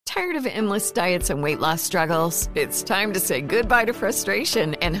Tired of endless diets and weight loss struggles? It's time to say goodbye to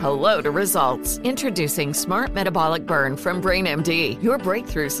frustration and hello to results. Introducing Smart Metabolic Burn from BrainMD, your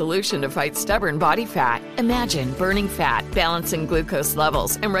breakthrough solution to fight stubborn body fat. Imagine burning fat, balancing glucose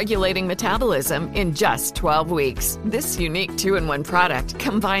levels, and regulating metabolism in just 12 weeks. This unique 2-in-1 product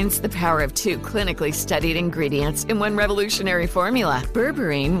combines the power of 2 clinically studied ingredients in one revolutionary formula.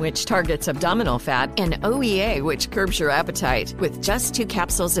 Berberine, which targets abdominal fat, and OEA, which curbs your appetite. With just 2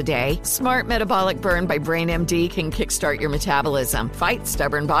 capsules a day, Smart Metabolic Burn by BrainMD can kickstart your metabolism, fight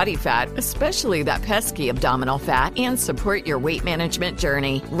stubborn body fat, especially that pesky abdominal fat, and support your weight management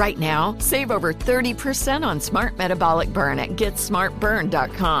journey. Right now, save over 30% on Smart Metabolic Burn at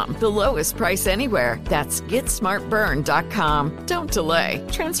GetSmartBurn.com. The lowest price anywhere. That's GetSmartBurn.com. Don't delay.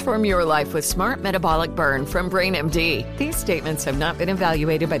 Transform your life with Smart Metabolic Burn from BrainMD. These statements have not been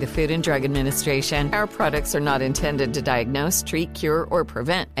evaluated by the Food and Drug Administration. Our products are not intended to diagnose, treat, cure, or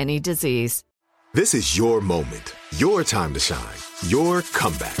prevent any disease. This is your moment, your time to shine, your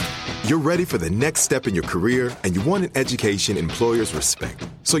comeback. You're ready for the next step in your career, and you want an education employers respect.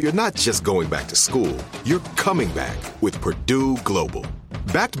 So you're not just going back to school, you're coming back with Purdue Global.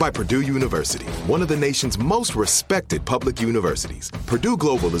 Backed by Purdue University, one of the nation's most respected public universities, Purdue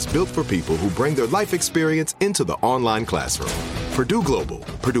Global is built for people who bring their life experience into the online classroom. Purdue Global,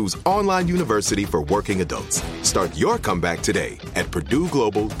 Purdue's online university for working adults. Start your comeback today at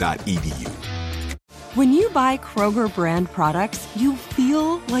purdueglobal.edu. When you buy Kroger brand products, you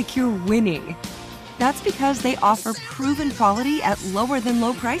feel like you're winning. That's because they offer proven quality at lower than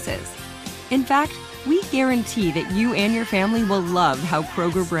low prices. In fact, we guarantee that you and your family will love how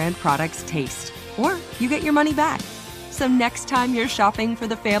Kroger brand products taste, or you get your money back. So next time you're shopping for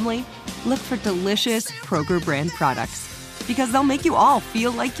the family, look for delicious Kroger brand products, because they'll make you all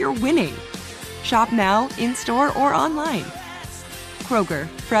feel like you're winning. Shop now, in-store, or online. Kroger,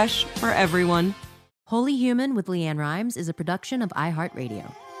 fresh for everyone. Wholly Human with Leanne Rimes is a production of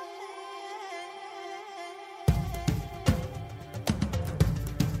iHeartRadio.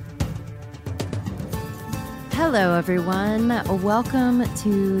 Hello, everyone. Welcome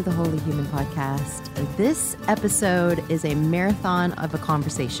to the Wholly Human podcast. This episode is a marathon of a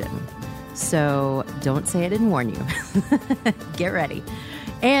conversation, so don't say I didn't warn you. Get ready.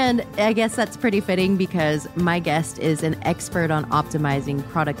 And I guess that's pretty fitting because my guest is an expert on optimizing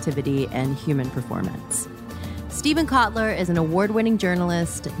productivity and human performance. Steven Kotler is an award-winning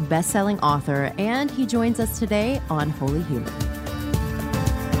journalist, best-selling author, and he joins us today on Wholly Human.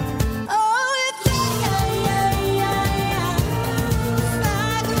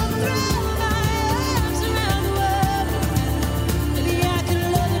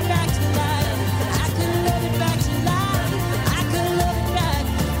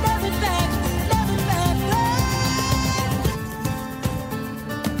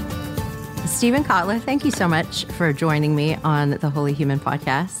 Steven Kotler, thank you so much for joining me on the Wholly Human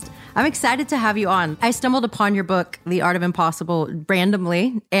podcast. I'm excited to have you on. I stumbled upon your book, The Art of Impossible,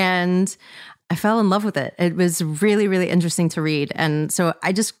 randomly, and I fell in love with it. It was really, really interesting to read. And so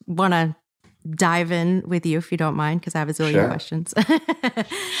I just want to dive in with you, if you don't mind, because I have a zillion questions.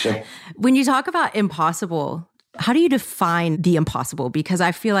 Sure. When you talk about impossible, how do you define the impossible? Because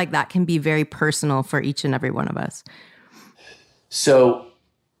I feel like that can be very personal for each and every one of us. So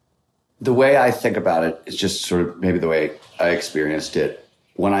the way I think about it is just sort of maybe the way I experienced it.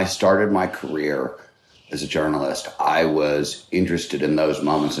 When I started my career as a journalist, I was interested in those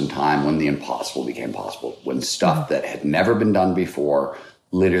moments in time when the impossible became possible, when stuff that had never been done before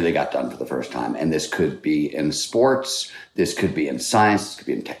literally got done for the first time. And this could be in sports, this could be in science, this could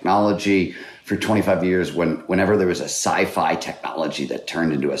be in technology. For 25 years, whenever there was a sci-fi technology that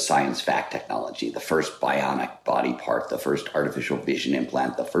turned into a science fact technology, the first bionic body part, the first artificial vision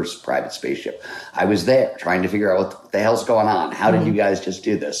implant, the first private spaceship, I was there trying to figure out what the hell's going on. How did you guys just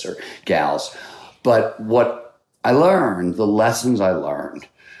do this, or gals? But what I learned, the lessons I learned,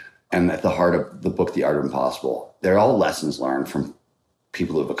 and at the heart of the book, The Art of Impossible, they're all lessons learned from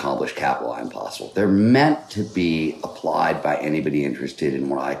people who have accomplished capital I impossible. They're meant to be applied by anybody interested in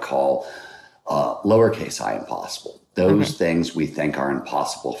what I call lowercase I impossible. Those things we think are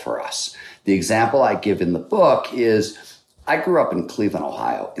impossible for us. The example I give in the book is I grew up in Cleveland,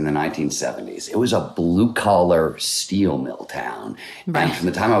 Ohio in the 1970s. It was a blue-collar steel mill town. Right. And from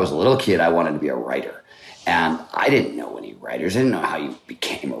the time I was a little kid, I wanted to be a writer. And I didn't know any writers. I didn't know how you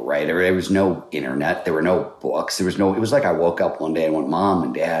became a writer. There was no internet. There were no books. It was like I woke up one day and went, Mom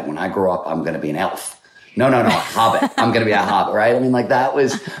and Dad, when I grow up, I'm going to be an elf. No, a hobbit. I'm going to be a hobbit, right? I mean, like that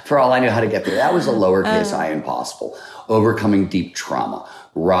was, for all I knew how to get there, that was a lowercase I impossible. Overcoming deep trauma,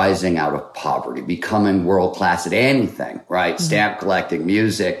 rising out of poverty, becoming world-class at anything, right? Stamp collecting,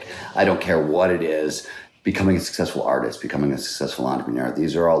 music, I don't care what it is, becoming a successful artist, becoming a successful entrepreneur.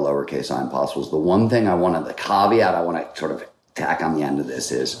 These are all lowercase I impossibles. The one thing the caveat I want to sort of tack on the end of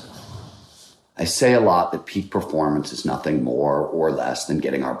this is, I say a lot that peak performance is nothing more or less than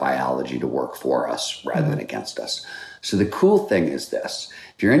getting our biology to work for us rather than against us. So the cool thing is this: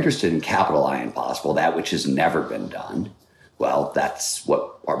 if you're interested in capital I impossible, that which has never been done, well, that's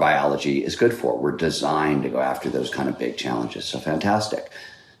what our biology is good for. We're designed to go after those kind of big challenges. So fantastic.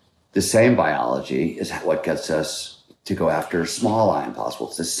 The same biology is what gets us to go after small I impossible.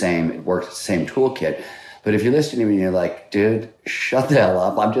 It's the same, it works, the same toolkit. But if you're listening to me and you're like, dude, shut the hell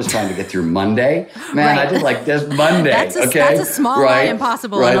up. I'm just trying to get through Monday. Man, right. I did like this Monday. That's a small I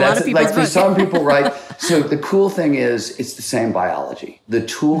impossible in a lot of people's like for some people, right? So the cool thing is it's the same biology. The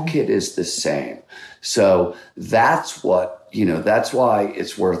toolkit is the same. So that's what, that's why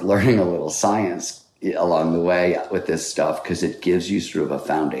it's worth learning a little science along the way with this stuff, because it gives you sort of a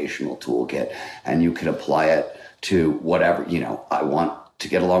foundational toolkit and you can apply it to whatever, I want to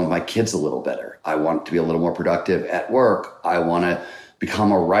get along with my kids a little better. I want to be a little more productive at work. I want to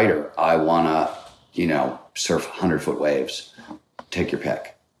become a writer. I want to, surf 100-foot waves. Take your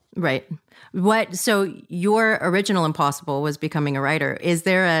pick. Right. So your original impossible was becoming a writer.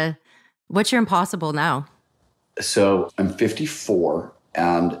 What's your impossible now? So I'm 54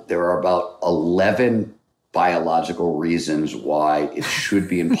 and there are about 11 biological reasons why it should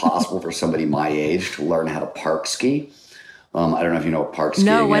be impossible for somebody my age to learn how to park ski. I don't know if you know what park skiing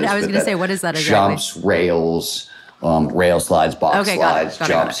is. No, I was going to say, what is that exactly? Jumps, rails, rail slides, box slides,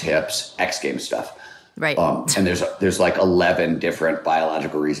 jumps, hips, X Games stuff. Right. And there's like 11 different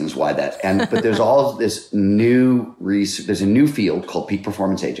biological reasons why that. But there's all this new research. There's a new field called peak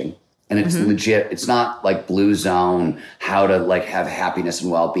performance aging. And it's legit. It's not like Blue Zone, how to like have happiness and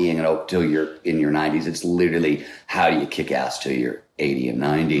well-being until you're in your 90s. It's literally how do you kick ass till you're 80 and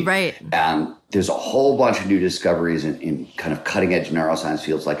 90. Right. And there's a whole bunch of new discoveries in kind of cutting edge neuroscience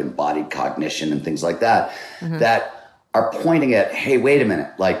fields like embodied cognition and things like that, that are pointing at, hey, wait a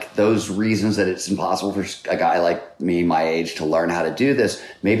minute, like those reasons that it's impossible for a guy like me, my age, to learn how to do this,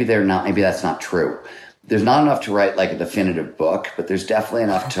 maybe that's not true. There's not enough to write like a definitive book, but there's definitely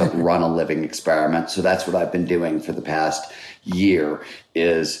enough to run a living experiment. So that's what I've been doing for the past year,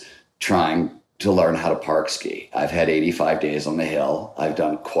 is trying to learn how to park ski. I've had 85 days on the hill. I've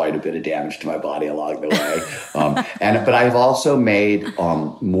done quite a bit of damage to my body along the way. But I've also made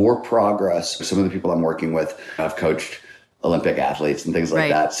more progress. Some of the people I'm working with, I've coached Olympic athletes and things like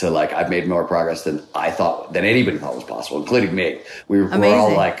that. So like I've made more progress than anybody thought was possible, including me. We're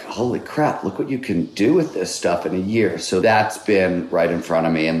all like, holy crap, look what you can do with this stuff in a year. So that's been right in front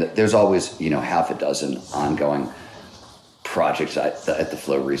of me. And there's always, half a dozen ongoing projects at the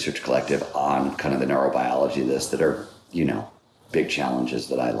Flow Research Collective on kind of the neurobiology of this that are, big challenges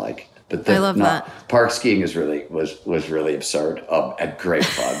that I like. But I love that. Park skiing was really absurd and great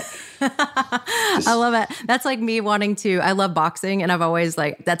fun. I love it. That's like me I love boxing, and I've always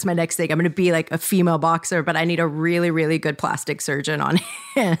that's my next thing. I'm going to be like a female boxer, but I need a really, really good plastic surgeon on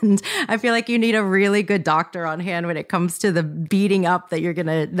hand. I feel like you need a really good doctor on hand when it comes to the beating up that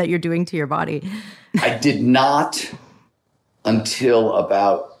you're doing to your body. I did not until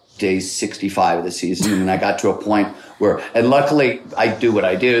about day 65 of the season. And I got to a point where, and luckily I do what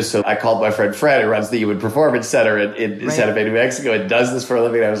I do. So I called my friend Fred, who runs the Human Performance Center in Santa Fe, New Mexico, and does this for a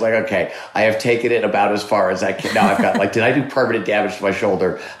living. And I was like, okay, I have taken it about as far as I can. Now I've got did I do permanent damage to my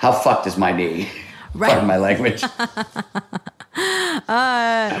shoulder? How fucked is my knee? Right. Pardon my language.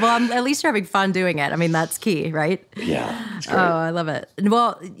 Well, at least you're having fun doing it. I mean, that's key, right? Yeah. It's great. Oh, I love it.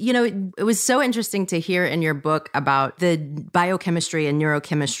 Well, it was so interesting to hear in your book about the biochemistry and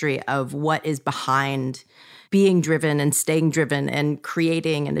neurochemistry of what is behind being driven and staying driven and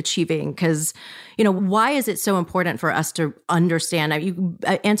creating and achieving. Because, why is it so important for us to understand? You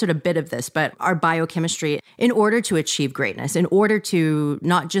answered a bit of this, but our biochemistry in order to achieve greatness, in order to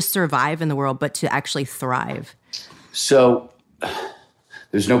not just survive in the world, but to actually thrive. So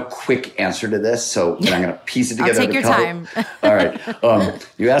there's no quick answer to this, so I'm going to piece it together. I'll take your time. All right.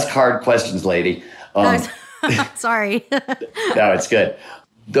 You ask hard questions, lady. Sorry. No, it's good.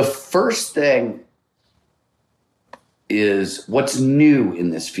 The first thing is what's new in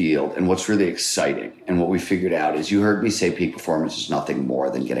this field and what's really exciting. And what we figured out is, you heard me say peak performance is nothing more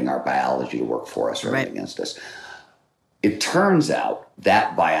than getting our biology to work for us rather than against us. It turns out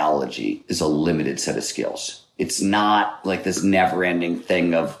that biology is a limited set of skills. It's not like this never-ending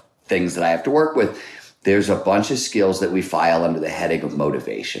thing of things that I have to work with. There's a bunch of skills that we file under the heading of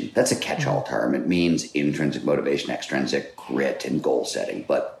motivation. That's a catch-all term. It means intrinsic motivation, extrinsic, grit, and goal setting,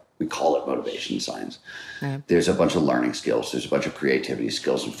 but we call it motivation science. Right. There's a bunch of learning skills. There's a bunch of creativity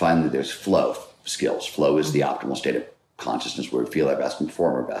skills. And finally, there's flow skills. Flow is the optimal state of consciousness where we feel our best and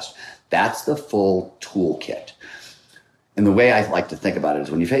perform our best. That's the full toolkit. And the way I like to think about it is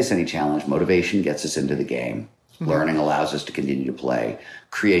when you face any challenge, motivation gets us into the game. Learning allows us to continue to play.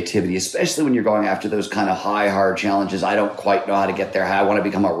 Creativity, especially when you're going after those kind of high, hard challenges. I don't quite know how to get there. I want to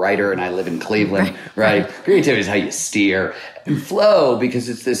become a writer and I live in Cleveland, right? Creativity is how you steer. And flow, because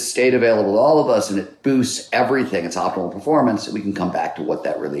it's this state available to all of us and it boosts everything. It's optimal performance. And we can come back to what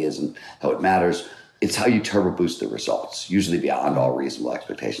that really is and how it matters. It's how you turbo boost the results, usually beyond all reasonable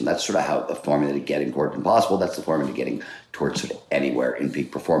expectation. That's sort of how the formula to getting towards impossible. That's the formula to getting towards sort of anywhere in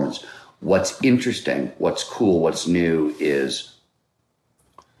peak performance. What's interesting, what's cool, what's new is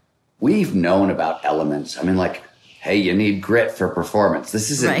we've known about elements. I mean, like, hey, you need grit for performance.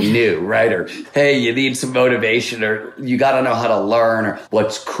 This isn't new, right? Or, hey, you need some motivation, or you got to know how to learn. Or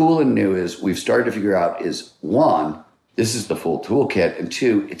what's cool and new is we've started to figure out is, one, this is the full toolkit, and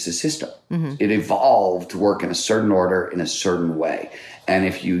two, it's a system. It evolved to work in a certain order, in a certain way. And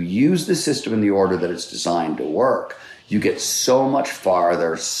if you use the system in the order that it's designed to work, you get so much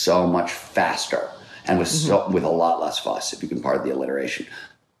farther, so much faster, and with a lot less fuss, if you can pardon the alliteration.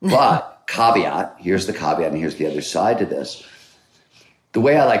 But caveat, here's the caveat, and here's the other side to this. The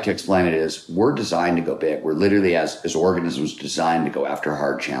way I like to explain it is we're designed to go big. We're literally, as organisms, designed to go after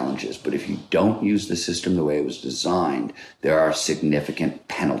hard challenges. But if you don't use the system the way it was designed, there are significant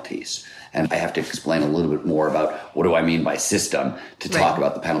penalties. And I have to explain a little bit more about what do I mean by system to talk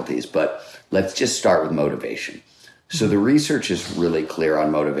about the penalties. But let's just start with motivation. So the research is really clear on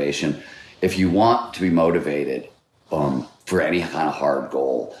motivation. If you want to be motivated for any kind of hard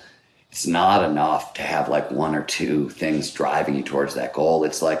goal, it's not enough to have like one or two things driving you towards that goal.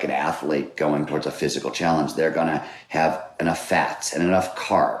 It's like an athlete going towards a physical challenge. They're going to have enough fats and enough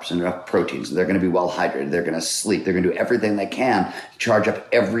carbs and enough proteins. And they're going to be well hydrated. They're going to sleep. They're going to do everything they can to charge up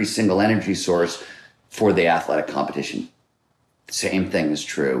every single energy source for the athletic competition. Same thing is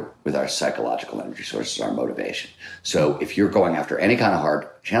true with our psychological energy sources, our motivation. So if you're going after any kind of hard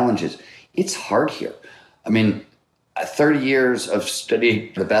challenges, it's hard here. I mean, 30 years of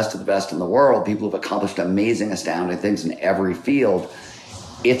studying the best in the world, people who've accomplished amazing, astounding things in every field.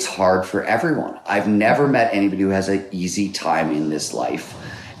 It's hard for everyone. I've never met anybody who has an easy time in this life.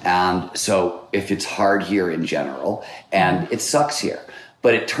 And so if it's hard here in general, and it sucks here,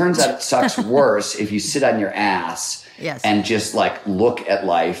 but it turns out it sucks worse if you sit on your ass and just like look at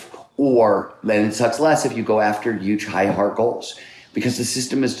life, or then it sucks less if you go after huge, high, hard goals. Because the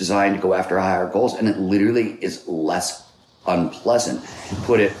system is designed to go after higher goals, and it literally is less unpleasant.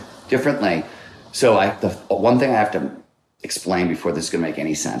 Put it differently. So the one thing I have to explain before this is going to make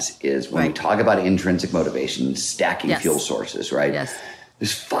any sense is when we talk about intrinsic motivation, stacking fuel sources, right?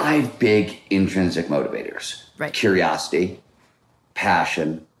 There's 5 big intrinsic motivators. Curiosity,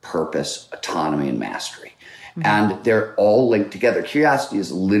 passion, purpose, autonomy, and mastery. And they're all linked together. Curiosity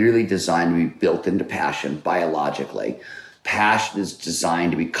is literally designed to be built into passion biologically. Passion is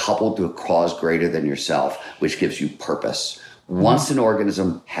designed to be coupled to a cause greater than yourself, which gives you purpose. Once an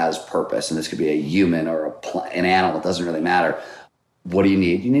organism has purpose, and this could be a human or an animal, it doesn't really matter. What do you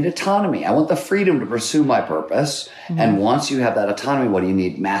need? You need autonomy. I want the freedom to pursue my purpose. And once you have that autonomy, what do you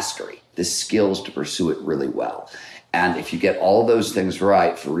need? Mastery, the skills to pursue it really well. And if you get all those things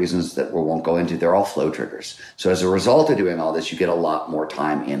right, for reasons that we won't go into, they're all flow triggers. So as a result of doing all this, you get a lot more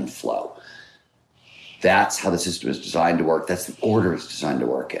time in flow. That's how the system is designed to work. That's the order it's designed to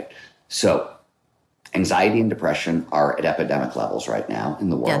work in. So anxiety and depression are at epidemic levels right now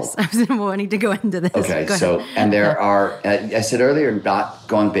in the world. Yes, I was wanting to go into this. Okay, so, and there are, I said earlier, not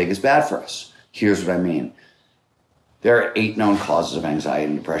going big is bad for us. Here's what I mean. There are 8 known causes of anxiety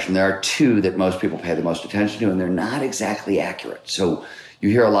and depression. There are 2 that most people pay the most attention to, and they're not exactly accurate. So you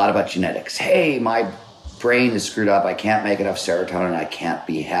hear a lot about genetics. Hey, my brain is screwed up. I can't make enough serotonin. I can't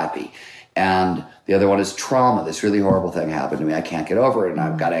be happy. And the other one is trauma. This really horrible thing happened to me. I can't get over it, and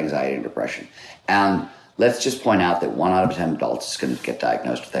I've got anxiety and depression. And let's just point out that 1 out of 10 adults is going to get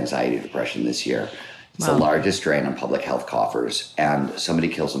diagnosed with anxiety and depression this year. It's the largest drain on public health coffers, and somebody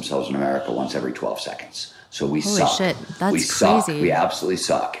kills themselves in America once every 12 seconds. So we Holy suck. Shit. That's we crazy. suck. We absolutely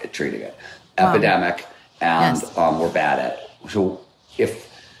suck at treating it. Epidemic, and we're bad at it. So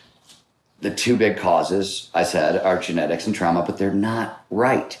if the 2 big causes, I said, are genetics and trauma, but they're not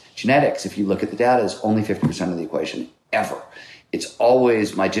right. Genetics, if you look at the data, is only 50% of the equation ever. It's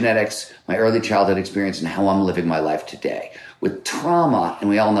always my genetics, my early childhood experience, and how I'm living my life today. With trauma, and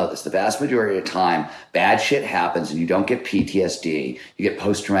we all know this, the vast majority of the time, bad shit happens and you don't get PTSD, you get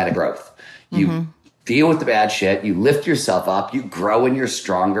post-traumatic growth. You deal with the bad shit, you lift yourself up, you grow and you're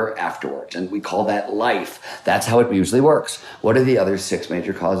stronger afterwards. And we call that life. That's how it usually works. What are the other 6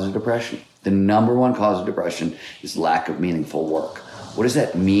 major causes of depression? The number one cause of depression is lack of meaningful work. What does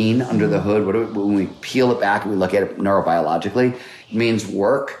that mean under the hood? When we peel it back and we look at it neurobiologically, it means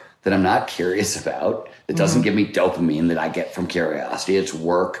work that I'm not curious about. It doesn't give me dopamine that I get from curiosity. It's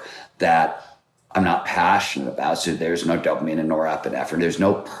work that I'm not passionate about. So there's no dopamine and norepinephrine. There's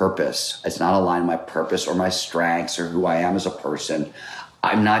no purpose. It's not aligned with my purpose or my strengths or who I am as a person.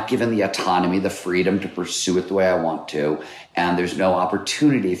 I'm not given the autonomy, the freedom to pursue it the way I want to. And there's no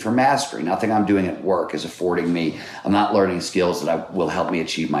opportunity for mastery. Nothing I'm doing at work is affording me. I'm not learning skills that will help me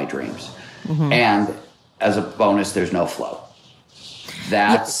achieve my dreams. And as a bonus, there's no flow.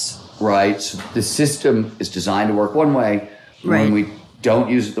 That's right. So the system is designed to work one way. When we don't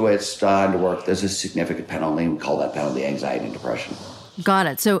use it the way it's designed to work, there's a significant penalty. We call that penalty anxiety and depression. Got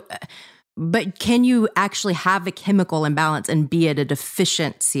it. So, but can you actually have a chemical imbalance and be at a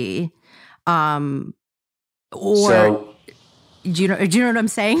deficiency? Do you know what I'm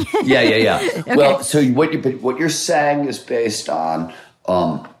saying? Yeah. Okay. Well, so what you're saying is based on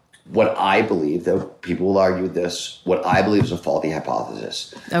what I believe, though people will argue this, what I believe is a faulty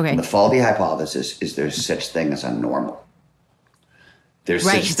hypothesis. Okay. And the faulty hypothesis is there's such thing as a normal. There's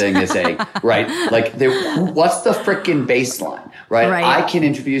such thing as a, what's the freaking baseline, right? I can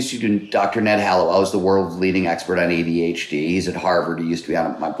introduce you to Dr. Ned Hallowell, who's the world's leading expert on ADHD. He's at Harvard. He used to be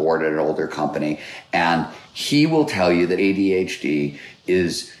on my board at an older company. And he will tell you that ADHD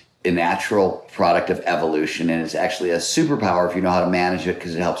is a natural product of evolution, and it's actually a superpower if you know how to manage it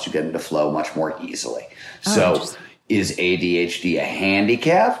because it helps you get into flow much more easily. So is ADHD a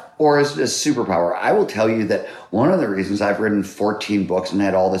handicap or is it a superpower? I will tell you that one of the reasons I've written 14 books and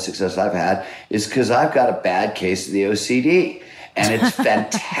had all the success I've had is because I've got a bad case of the OCD, and it's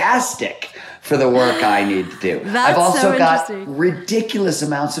fantastic for the work I need to do. I've also got ridiculous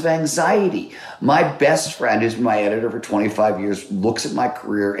amounts of anxiety. My best friend, who's been my editor for 25 years, looks at my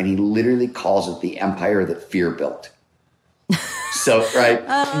career and he literally calls it the empire that fear built. So,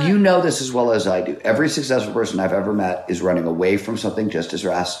 you know this as well as I do. Every successful person I've ever met is running away from something just as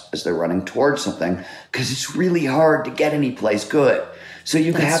fast as they're running towards something because it's really hard to get any place good. So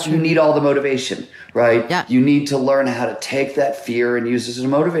you need all the motivation, right? Yeah. You need to learn how to take that fear and use it as a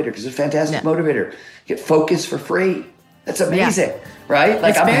motivator because it's a fantastic motivator. Get focused for free. That's amazing, right?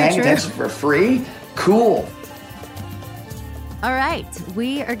 Like I'm paying attention for free. Cool. All right,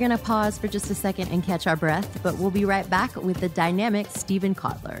 we are going to pause for just a second and catch our breath, but we'll be right back with the dynamic Steven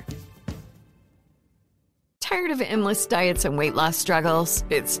Kotler. Tired of endless diets and weight loss struggles?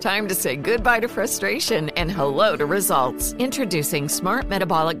 It's time to say goodbye to frustration and hello to results. Introducing Smart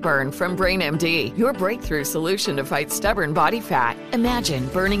Metabolic Burn from BrainMD, your breakthrough solution to fight stubborn body fat. Imagine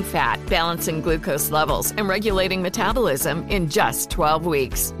burning fat, balancing glucose levels, and regulating metabolism in just 12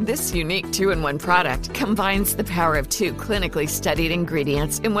 weeks. This unique 2-in-1 product combines the power of 2 clinically studied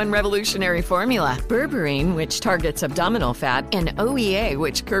ingredients in one revolutionary formula. Berberine, which targets abdominal fat, and OEA,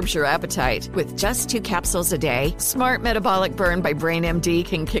 which curbs your appetite. With just 2 capsules a day, Smart Metabolic Burn by BrainMD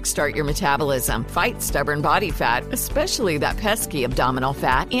can kickstart your metabolism, fight stubborn body fat, especially that pesky abdominal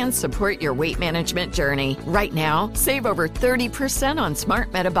fat, and support your weight management journey. Right now, save over 30% on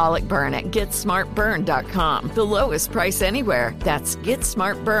Smart Metabolic Burn at GetSmartBurn.com. The lowest price anywhere. That's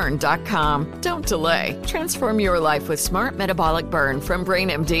GetSmartBurn.com. Don't delay. Transform your life with Smart Metabolic Burn from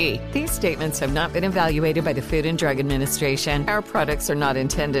BrainMD. These statements have not been evaluated by the Food and Drug Administration. Our products are not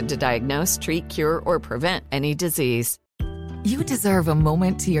intended to diagnose, treat, cure, or prevent any disease. You deserve a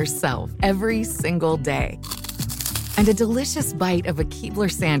moment to yourself every single day. And a delicious bite of a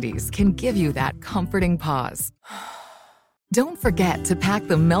Keebler Sandies can give you that comforting pause. Don't forget to pack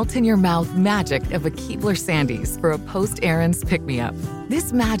the melt-in-your-mouth magic of a Keebler Sandies for a post-errands pick-me-up.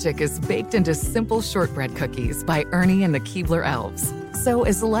 This magic is baked into simple shortbread cookies by Ernie and the Keebler Elves. So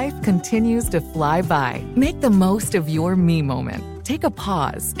as life continues to fly by, make the most of your me moment. Take a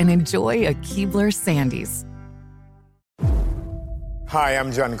pause and enjoy a Keebler Sandies. Hi,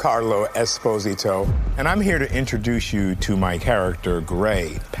 I'm Giancarlo Esposito, and I'm here to introduce you to my character,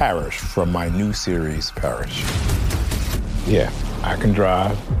 Gray Parrish, from my new series, Parrish. Yeah, I can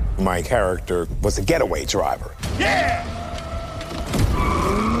drive. My character was a getaway driver. Yeah!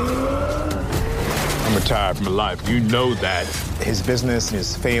 I'm retired from life. You know that. His business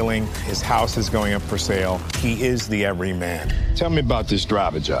is failing. His house is going up for sale. He is the everyman. Tell me about this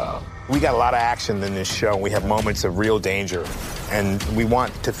driver job. We got a lot of action in this show. We have moments of real danger, and we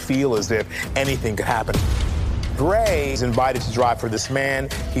want to feel as if anything could happen. Gray is invited to drive for this man.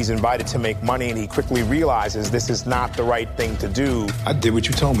 He's invited to make money, and he quickly realizes this is not the right thing to do. I did what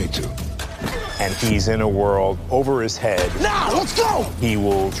you told me to. And he's in a world over his head. Now, let's go! He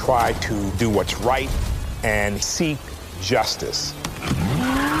will try to do what's right and seek justice.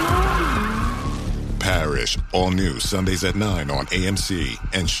 Parish, all new Sundays at 9 on AMC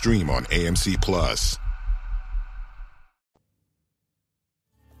and stream on AMC Plus.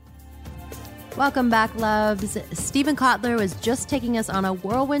 Welcome back, loves. Steven Kotler was just taking us on a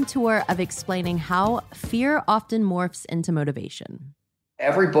whirlwind tour of explaining how fear often morphs into motivation.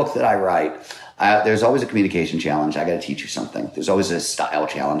 Every book that I write, there's always a communication challenge. I got to teach you something. There's always a style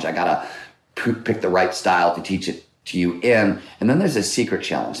challenge. I got to pick the right style to teach it to you in. And then there's a secret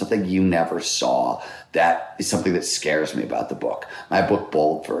challenge, something you never saw. That is something that scares me about the book. My book,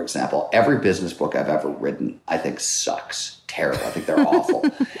 Bold, for example, every business book I've ever written, I think sucks. Terrible. I think they're awful.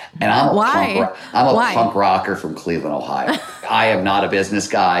 And I'm a punk rocker from Cleveland, Ohio. I am not a business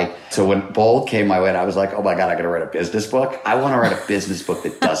guy. So when Bold came my way, and I was like, oh my God, I got to write a business book. I want to write a business book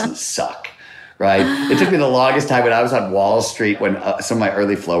that doesn't suck. Right? It took me the longest time when I was on Wall Street, when some of my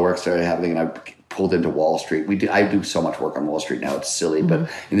early flow work started happening, and I pulled into Wall Street. I do so much work on Wall Street now. It's silly.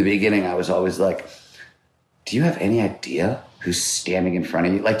 But in the beginning, I was always like, do you have any idea who's standing in front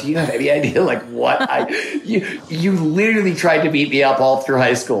of you? Like, do you have any idea, like, what you literally tried to beat me up all through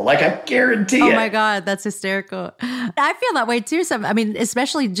high school. Like, I guarantee it. Oh my God, that's hysterical. I feel that way too.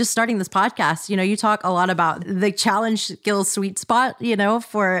 Especially just starting this podcast, you talk a lot about the challenge skill sweet spot,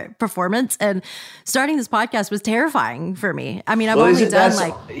 for performance, and starting this podcast was terrifying for me. I've only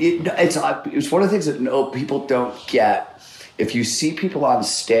done it's one of the things that people don't get. If you see people on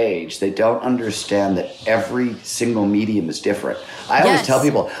stage, they don't understand that every single medium is different. I always tell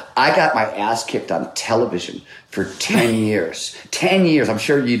people, I got my ass kicked on television for 10 years. 10 years, I'm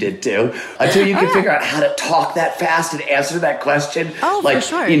sure you did too, until you could figure out how to talk that fast and answer that question for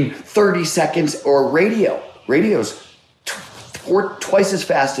sure. In 30 seconds. Or radio's twice as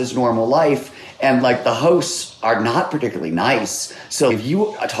fast as normal life. And the hosts are not particularly nice. So if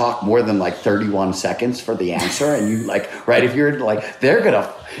you talk more than 31 seconds for the answer, and you if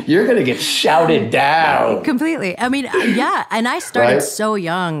you're gonna get shouted down completely. And I started so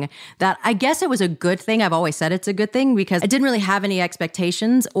young that I guess it was a good thing. I've always said it's a good thing because I didn't really have any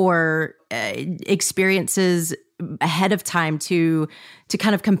expectations or experiences ahead of time to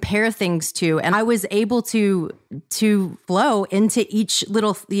kind of compare things to. And I was able to flow into each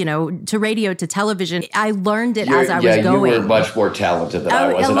little, to radio, to television. I learned it as I was going. You were much more talented than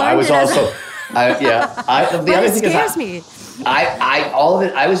I was. And I was also, the other thing scares me. All of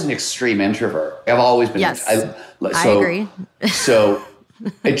it, I was an extreme introvert. I've always been. Yes, I agree. So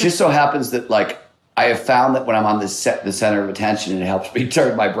it just so happens that I have found that when I'm on the center of attention, it helps me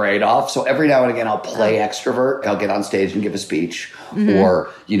turn my brain off. So every now and again, I'll play extrovert. I'll get on stage and give a speech, or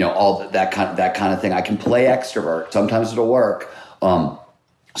all that kind of thing. I can play extrovert. Sometimes it'll work.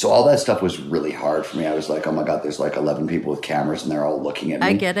 So all that stuff was really hard for me. I was like, oh my God, there's 11 people with cameras, and they're all looking at me.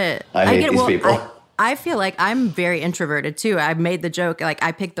 I get it. I hate these people. I feel like I'm very introverted too. I made the joke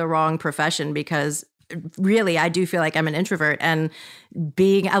I picked the wrong profession because really, I do feel like I'm an introvert, and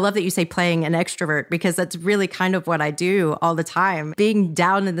I love that you say playing an extrovert, because that's really kind of what I do all the time. Being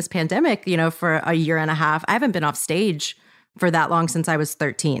down in this pandemic, for a year and a half, I haven't been off stage for that long since I was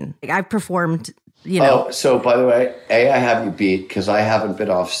 13. I've performed, Oh, so by the way, I have you beat, because I haven't been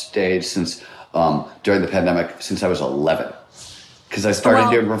off stage since during the pandemic since I was 11. Because I started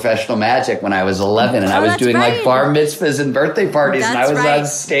doing professional magic when I was 11, and I was doing bar mitzvahs and birthday parties, and I was on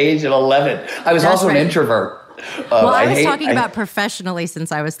stage at 11. I was also an introvert. I was talking about professionally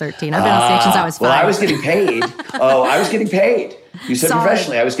since I was 13. I've been on stage since I was 5. Well, I was getting paid. I was getting paid. You said solid.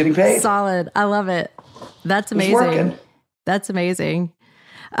 Professionally, I was getting paid. Solid. I love it. That's amazing. It's working. That's amazing.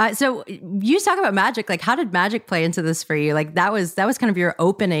 So you talk about magic. How did magic play into this for you? That was kind of your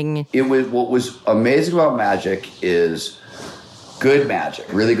opening. It was. What was amazing about magic is good magic,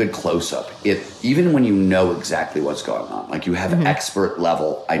 really good close-up. Even when you know exactly what's going on, you have expert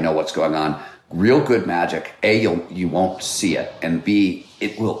level, I know what's going on. Real good magic, A, you won't see it, and B,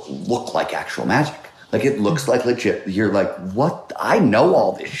 it will look like actual magic. It looks like legit. You're like, what? I know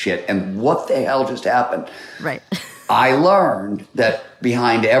all this shit, and what the hell just happened? Right. I learned that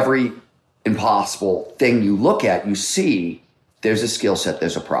behind every impossible thing you look at, you see there's a skill set,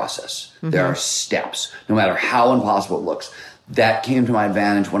 there's a process. There are steps, no matter how impossible it looks. That came to my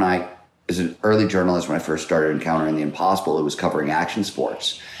advantage when I as an early journalist, when I first started encountering the impossible, it was covering action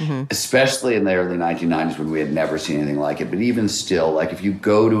sports, especially in the early 1990s when we had never seen anything like it. But even still, like if you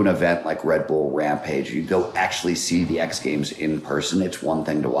go to an event like Red Bull Rampage, you go actually see the X Games in person. It's one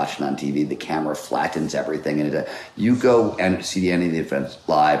thing to watch it on TV. The camera flattens everything. And you go and see any of the events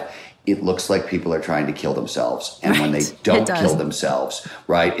live, it looks like people are trying to kill themselves. And when they don't kill themselves,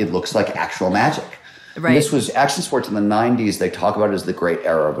 right, it looks like actual magic. Right. This was action sports in the 90s. They talk about it as the great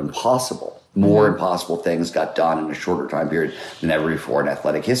era of impossible. More impossible things got done in a shorter time period than ever before in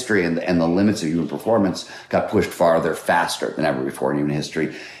athletic history. And the limits of human performance got pushed farther, faster than ever before in human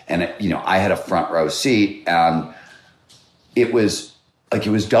history. And, I had a front row seat. And it was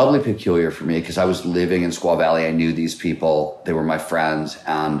doubly peculiar for me because I was living in Squaw Valley. I knew these people. They were my friends.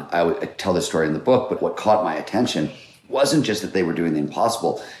 And I tell this story in the book. But what caught my attention wasn't just that they were doing the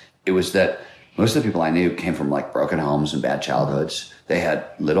impossible. It was that most of the people I knew came from like broken homes and bad childhoods. They had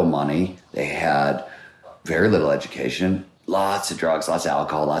little money. They had very little education, lots of drugs, lots of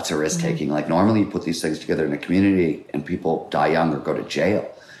alcohol, lots of risk taking. Like normally you put these things together in a community and people die young or go to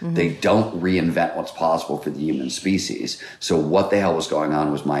jail. They don't reinvent what's possible for the human species. So what the hell was going on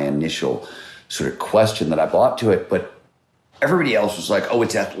was my initial sort of question that I brought to it. But everybody else was like, oh,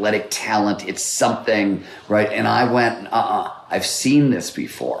 it's athletic talent. It's something, right? And I went, I've seen this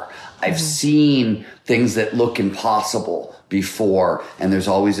before. I've seen things that look impossible before, and there's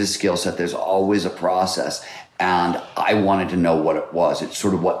always a skill set. There's always a process. And I wanted to know what it was. It's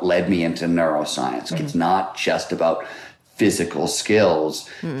sort of what led me into neuroscience. It's not just about physical skills.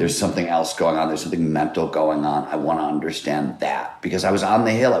 There's something else going on. There's something mental going on. I want to understand that because I was on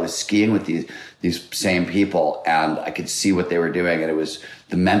the hill. I was skiing with these same people, and I could see what they were doing. And it was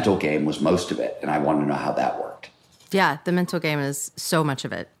the mental game was most of it. And I wanted to know how that worked. Yeah, the mental game is so much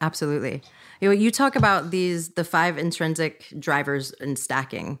of it. Absolutely. You talk about the 5 intrinsic drivers in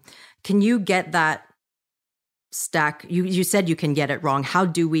stacking. Can you get that stack? You said you can get it wrong. How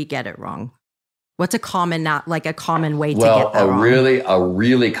do we get it wrong? What's a common way to get that wrong? A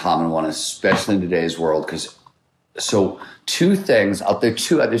really common one, especially in today's world, so 2 things.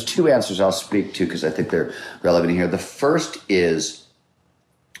 There's 2 answers I'll speak to because I think they're relevant here. The first is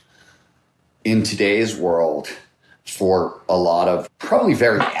in today's world, for a lot of probably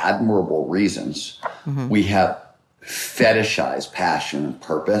very admirable reasons, we have fetishized passion and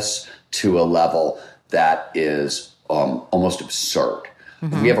purpose to a level that is almost absurd.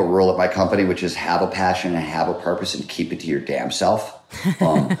 We have a rule at my company, which is have a passion and have a purpose and keep it to your damn self.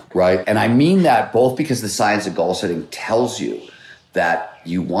 Right. And I mean that both because the science of goal setting tells you that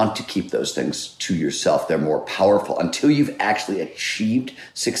you want to keep those things to yourself. They're more powerful until you've actually achieved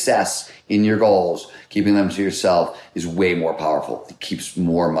success in your goals. Keeping them to yourself is way more powerful. It keeps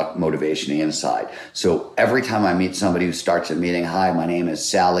more motivation inside. So every time I meet somebody who starts a meeting, hi, my name is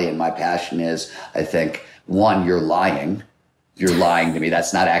Sally and my passion is, I think, 1, you're lying. You're lying to me.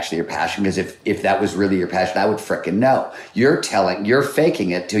 That's not actually your passion. Because if that was really your passion, I would frickin' know. You're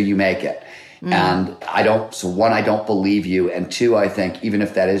faking it till you make it. And I don't believe you. And 2, I think even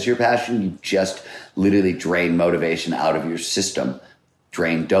if that is your passion, you just literally drain motivation out of your system,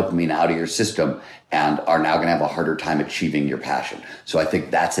 drain dopamine out of your system, and are now going to have a harder time achieving your passion. So I think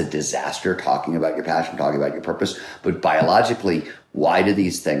that's a disaster, talking about your passion, talking about your purpose. But biologically, why do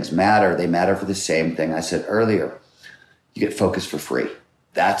these things matter? They matter for the same thing I said earlier. You get focused for free.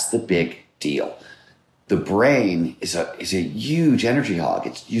 That's the big deal. The brain is a huge energy hog.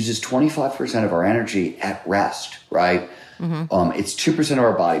 It uses 25% of our energy at rest, right? It's 2% of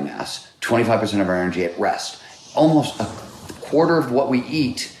our body mass, 25% of our energy at rest. Almost a quarter of what we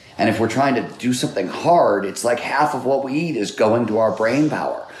eat. And if we're trying to do something hard, it's like half of what we eat is going to our brain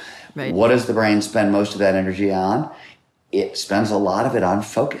power. Right. What does the brain spend most of that energy on? It spends a lot of it on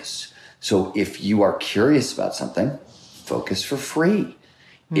focus. So if you are curious about something, focus for free.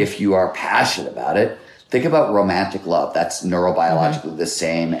 If you are passionate about it, think about romantic love. That's neurobiologically the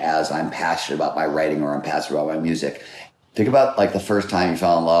same as I'm passionate about my writing or I'm passionate about my music. Think about like the first time you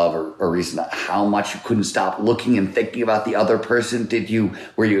fell in love or recent, how much you couldn't stop looking and thinking about the other person.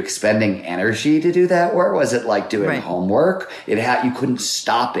 Were you expending energy to do that? Or was it like doing homework? You couldn't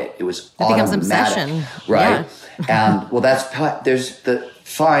stop it. It was automatic. It becomes obsession. Right. Yeah. And there's the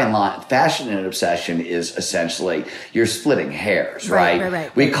fine line. Fashion and obsession is essentially you're splitting hairs,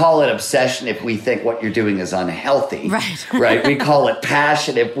 right? We call it obsession if we think what you're doing is unhealthy, right? We call it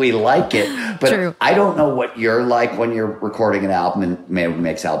passion if we like it. But I don't know what you're like when you're recording an album, and nobody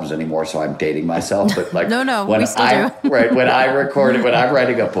makes albums anymore, so I'm dating myself. But like, we still do. When I'm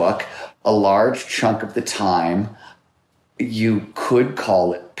writing a book, a large chunk of the time, you could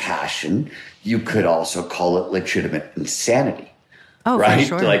call it passion. You could also call it legitimate insanity. Oh, right?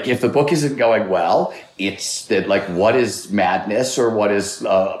 For sure. Like if the book isn't going well, it's that like, what is madness or what is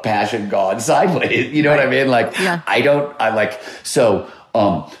passion gone sideways? You know what I mean? Like,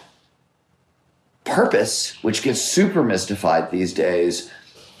 purpose, which gets super mystified these days.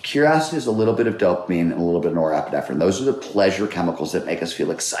 Curiosity is a little bit of dopamine and a little bit of norepinephrine. Those are the pleasure chemicals that make us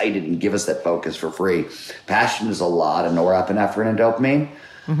feel excited and give us that focus for free. Passion is a lot of norepinephrine and dopamine.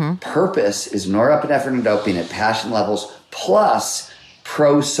 Mm-hmm. Purpose is norepinephrine and dopamine at passion levels plus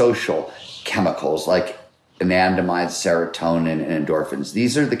pro-social chemicals like anandamide, serotonin, and endorphins.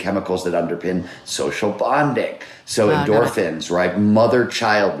 These are the chemicals that underpin social bonding. So endorphins, right?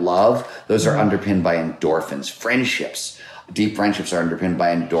 Mother-child love, those are underpinned by endorphins. Friendships, deep friendships are underpinned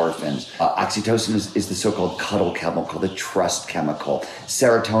by endorphins. Oxytocin is the so-called cuddle chemical, the trust chemical.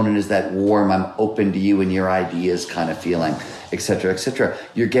 Serotonin is that warm, I'm open to you and your ideas kind of feeling, et cetera, et cetera.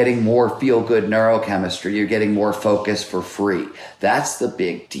 You're getting more feel-good neurochemistry. You're getting more focus for free. That's the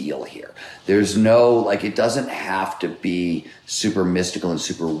big deal here. There's no, like, it doesn't have to be super mystical and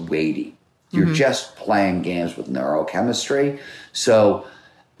super weighty. You're just playing games with neurochemistry. So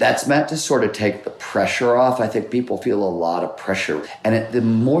that's meant to sort of take the pressure off. I think people feel a lot of pressure. And the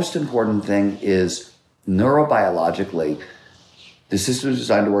most important thing is neurobiologically, the system is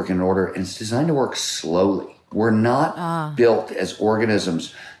designed to work in order, and it's designed to work slowly. We're not built as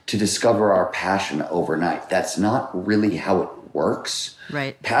organisms to discover our passion overnight. That's not really how it works.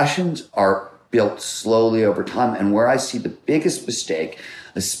 Right. Passions are built slowly over time. And where I see the biggest mistake,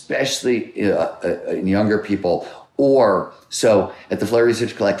 especially in younger people, so at the Flare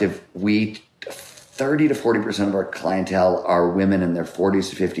Research Collective, 30 to 40% of our clientele are women in their 40s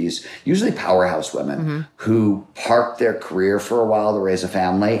to 50s, usually powerhouse women who parked their career for a while to raise a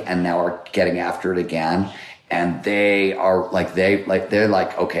family and now are getting after it again. And they are like, they're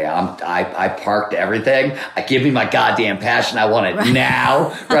like, okay, I parked everything. Give me my goddamn passion. I want it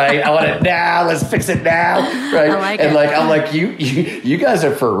now, right? I want it now. Let's fix it now, right? I'm like, you guys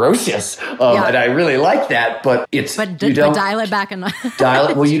are ferocious, and I really like that. But but dial it back and dial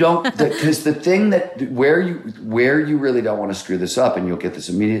it. Well, you don't, because the thing that where you really don't want to screw this up, and you'll get this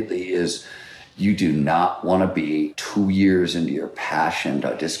immediately, is you do not want to be 2 years into your passion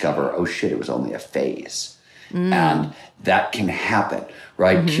to discover, oh shit, it was only a phase. And that can happen,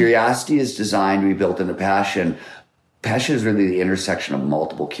 right? Curiosity is designed to be built into passion. Passion is really the intersection of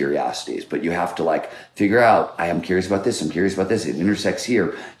multiple curiosities, but you have to like figure out, I am curious about this, I'm curious about this, it intersects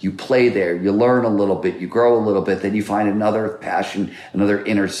here. You play there, you learn a little bit, you grow a little bit, then you find another passion, another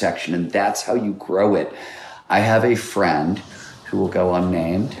intersection, and that's how you grow it. I have a friend who will go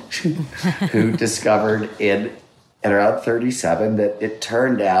unnamed who discovered at around 37 that it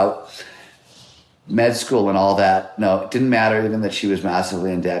turned out med school and all that, no, it didn't matter even that she was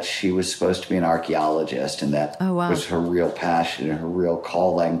massively in debt. She was supposed to be an archaeologist, and that was her real passion and her real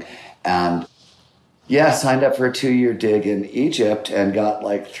calling. And signed up for a 2-year dig in Egypt and got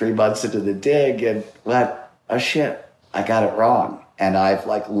like 3 months into the dig and went, oh shit, I got it wrong. And I've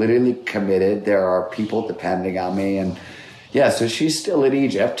like literally committed. There are people depending on me. And so she's still in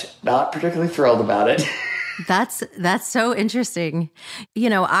Egypt, not particularly thrilled about it. That's so interesting. You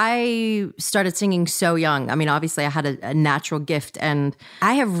know, I started singing so young. I mean, obviously I had a natural gift, and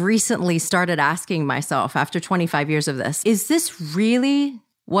I have recently started asking myself after 25 years of this, is this really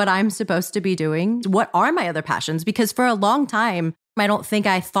what I'm supposed to be doing? What are my other passions? Because for a long time, I don't think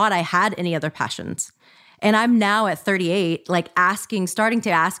I thought I had any other passions. And I'm now at 38, like starting to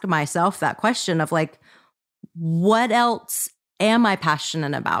ask myself that question of like, what else am I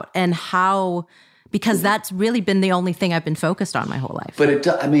passionate about, and how? Because that's really been the only thing I've been focused on my whole life. But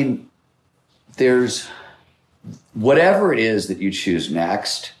there's whatever it is that you choose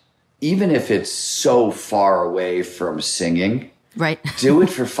next, even if it's so far away from singing, right? Do it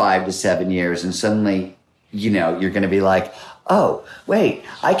for 5 to 7 years, and suddenly, you're going to be like, oh, wait,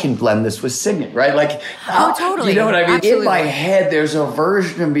 I can blend this with singing, right? Like, totally. You know what I mean? Absolutely. In my head, there's a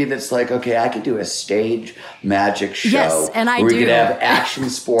version of me that's like, okay, I could do a stage magic show. Yes, and I do. We could have action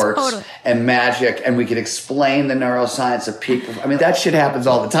sports Totally. and magic, and we could explain the neuroscience of peak. I mean, that shit happens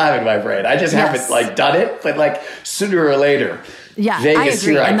all the time in my brain. I just haven't done it, but like sooner or later. Yeah, Vegas, I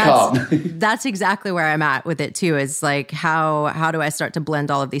agree. here I come. That's exactly where I'm at with it too, is like, how do I start to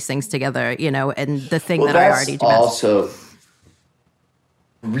blend all of these things together, and the thing that I already do. Also,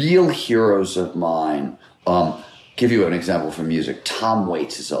 real heroes of mine, give you an example from music. Tom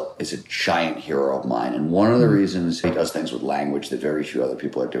Waits is a giant hero of mine. And one of the reasons he does things with language that very few other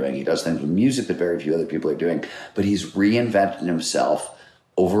people are doing, he does things with music that very few other people are doing, but he's reinvented himself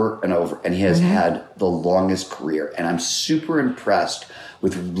over and over. And he has had the longest career. And I'm super impressed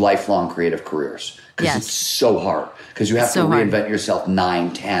with lifelong creative careers because it's so hard. Because you have to reinvent yourself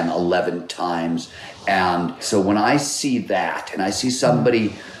 9, 10, 11 times. And so when I see that, and I see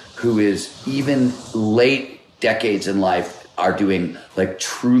somebody who is even late decades in life are doing like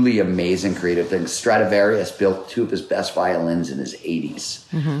truly amazing creative things. Stradivarius built 2 of his best violins in his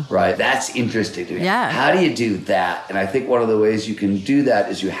 80s, right? That's interesting to me. Yeah. How do you do that? And I think one of the ways you can do that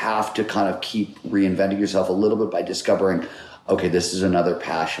is you have to kind of keep reinventing yourself a little bit by discovering, okay, this is another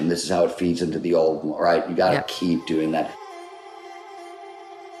passion. This is how it feeds into the old one, right? You got to keep doing that.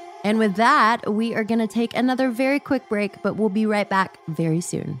 And with that, we are going to take another very quick break, but we'll be right back very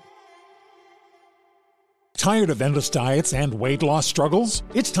soon. Tired of endless diets and weight loss struggles?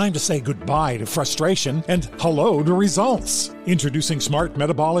 It's time to say goodbye to frustration and hello to results. Introducing Smart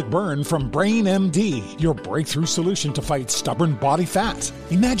Metabolic Burn from Brain MD, your breakthrough solution to fight stubborn body fat.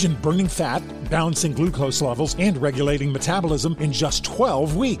 Imagine burning fat, balancing glucose levels, and regulating metabolism in just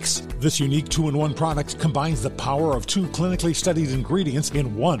 12 weeks. This unique 2-in-1 product combines the power of 2 clinically studied ingredients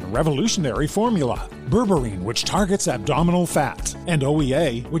in one revolutionary formula. Berberine, which targets abdominal fat, and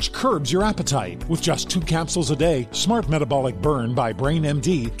OEA, which curbs your appetite. With just 2 capsules a day, Smart Metabolic Burn by Brain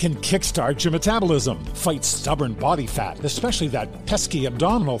MD can kickstart your metabolism, fight stubborn body fat, especially that pesky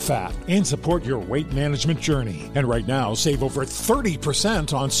abdominal fat, and support your weight management journey. And right now, save over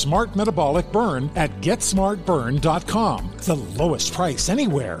 30% on Smart Metabolic Burn at GetSmartBurn.com. The lowest price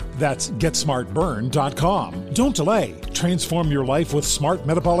anywhere. That's GetSmartBurn.com. Don't delay. Transform your life with Smart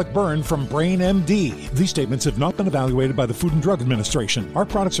Metabolic Burn from Brain MD. These statements have not been evaluated by the Food and Drug Administration. Our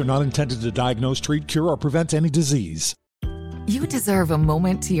products are not intended to diagnose, treat, cure, or prevent any disease. You deserve a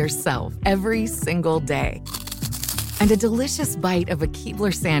moment to yourself every single day. And a delicious bite of a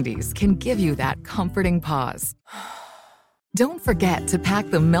Keebler Sandies can give you that comforting pause. Don't forget to pack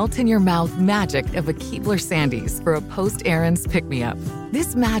the melt-in-your-mouth magic of a Keebler Sandies for a post-errands pick-me-up.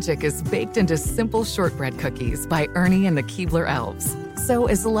 This magic is baked into simple shortbread cookies by Ernie and the Keebler Elves. So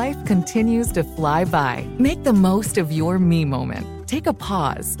as life continues to fly by, make the most of your me moment. Take a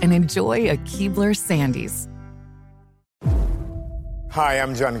pause and enjoy a Keebler Sandies. Hi,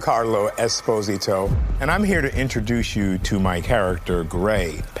 I'm Giancarlo Esposito, and I'm here to introduce you to my character,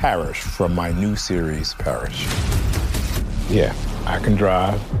 Gray Parrish, from my new series, Parrish. Yeah, I can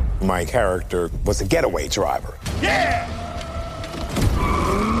drive. My character was a getaway driver. Yeah!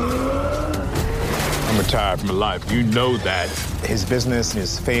 I'm retired from life. You know that. His business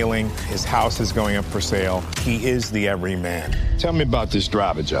is failing. His house is going up for sale. He is the everyman. Tell me about this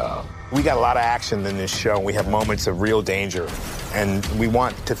driver job. We got a lot of action in this show. We have moments of real danger, and we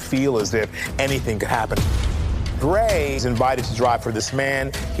want to feel as if anything could happen. Gray is invited to drive for this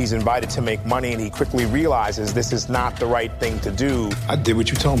man. He's invited to make money, and he quickly realizes this is not the right thing to do. I did what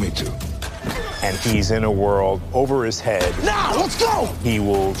you told me to. And he's in a world over his head. Now, let's go! He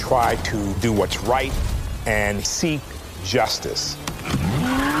will try to do what's right and seek justice.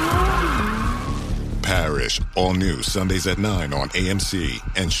 Parrish, all new Sundays at 9 on AMC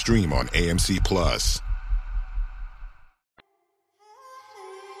and stream on AMC Plus.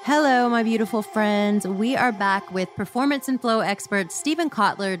 Hello, my beautiful friends. We are back with performance and flow expert Steven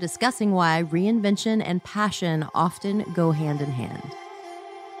Kotler discussing why reinvention and passion often go hand in hand.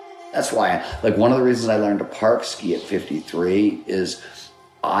 That's why, like, one of the reasons I learned to park ski at 53 is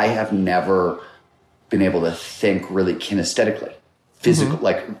I have never been able to think really kinesthetically, physical,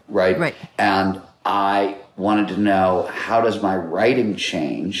 like, right? And I wanted to know, how does my writing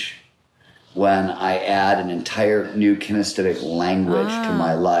change when I add an entire new kinesthetic language to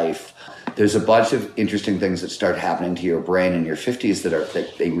my life? There's a bunch of interesting things that start happening to your brain in your 50s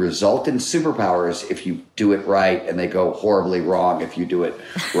that they result in superpowers if you do it right, and they go horribly wrong if you do it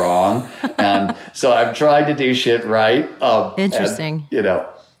wrong. And so I'm trying to do shit right. Interesting. And,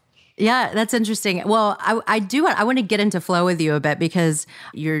 Yeah, that's interesting. Well, I want to get into flow with you a bit because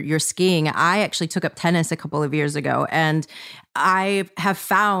you're skiing. I actually took up tennis a couple of years ago, and I have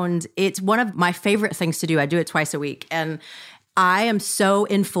found it's one of my favorite things to do. I do it twice a week, and I am so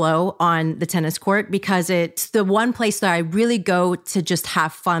in flow on the tennis court because it's the one place that I really go to just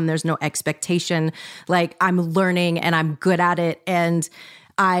have fun. There's no expectation. Like, I'm learning and I'm good at it, and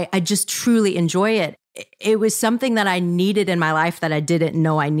I just truly enjoy it. It was something that I needed in my life that I didn't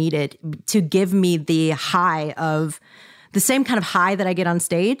know I needed to give me the high of the same kind of high that I get on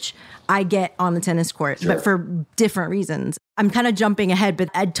stage, I get on the tennis court, but for different reasons. I'm kind of jumping ahead, but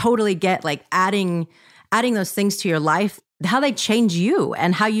I totally get like adding those things to your life. change you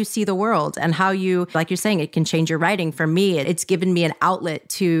and how you see the world and how you, like you're saying, it can change your writing. For me, it's given me an outlet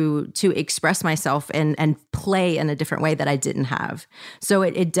to express myself and play in a different way that I didn't have. So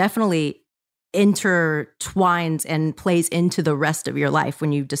it definitely intertwines and plays into the rest of your life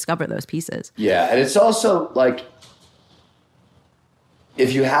when you discover those pieces. Yeah, and it's also like,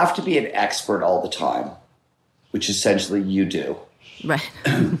 if you have to be an expert all the time, which essentially you do, right?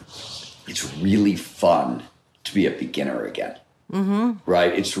 It's really fun to be a beginner again,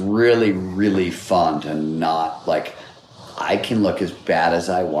 right? It's really, really fun to not, like, I can look as bad as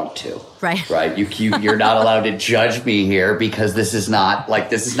I want to, right? You're not allowed to judge me here because this is not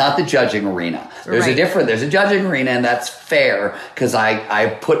the judging arena. There's a judging arena, and that's fair because I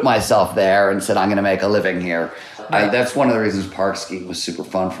put myself there and said I'm going to make a living here. Right. That's one of the reasons park skiing was super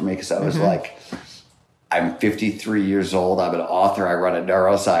fun for me, because I was like, I'm 53 years old. I'm an author. I run a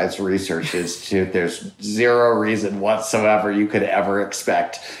neuroscience research institute. There's zero reason whatsoever you could ever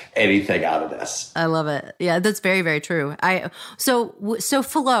expect anything out of this. I love it. Yeah, that's very, very true. So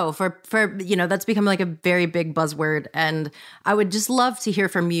flow for that's become like a very big buzzword, and I would just love to hear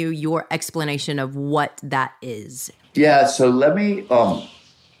from you your explanation of what that is. Yeah. So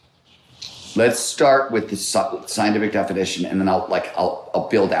let's start with the scientific definition, and then I'll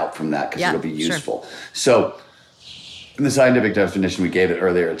build out from that because it'll be useful. Sure. So, in the scientific definition, we gave it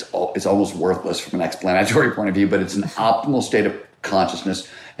earlier. It's almost worthless from an explanatory point of view, but it's an optimal state of consciousness,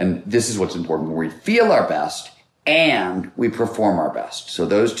 and this is what's important: where we feel our best and we perform our best. So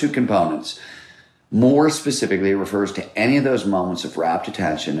those two components. More specifically, it refers to any of those moments of rapt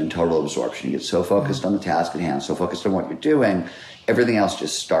attention and total absorption. You get so focused on the task at hand, so focused on what you're doing, everything else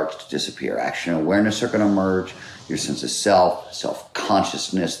just starts to disappear. Action and awareness are going to emerge. Your sense of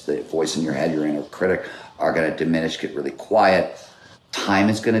self-consciousness, the voice in your head, your inner critic, are going to diminish, get really quiet. Time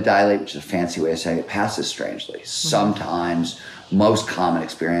is going to dilate, which is a fancy way of saying it passes strangely. Sometimes, most common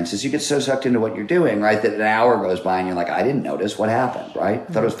experiences, you get so sucked into what you're doing, right, that an hour goes by and you're like, I didn't notice what happened, right? I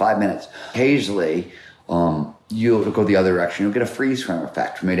thought it was 5 minutes. Occasionally, you'll go the other direction. You'll get a freeze frame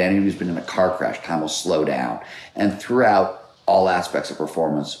effect. From anyone who's been in a car crash, time will slow down. And throughout all aspects of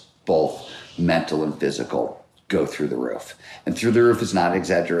performance, both mental and physical, go through the roof. And through the roof is not an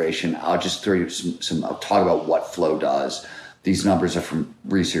exaggeration. I'll just throw you I'll talk about what flow does. These numbers are from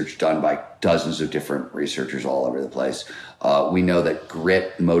research done by dozens of different researchers all over the place. We know that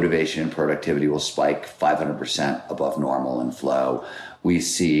grit, motivation, and productivity will spike 500% above normal in flow. We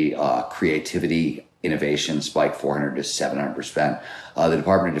see creativity, innovation spike 400 to 700%. The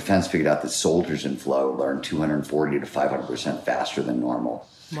Department of Defense figured out that soldiers in flow learn 240 to 500% faster than normal.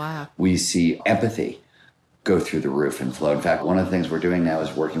 Wow. We see empathy go through the roof in flow. In fact, one of the things we're doing now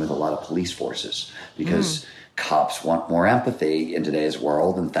is working with a lot of police forces because cops want more empathy in today's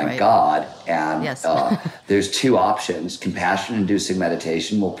world, and thank God. And there's two options. Compassion-inducing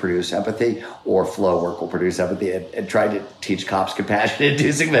meditation will produce empathy, or flow work will produce empathy. And trying to teach cops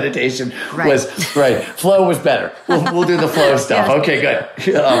compassion-inducing meditation was flow was better. We'll do the flow stuff. Okay,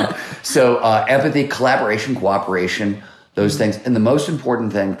 good. So empathy, collaboration, cooperation, those things. And the most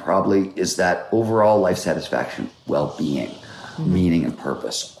important thing probably is that overall life satisfaction, well-being, meaning and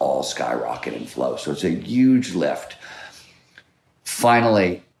purpose all skyrocket in flow. So it's a huge lift.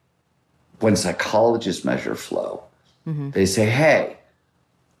 Finally, when psychologists measure flow, they say, hey,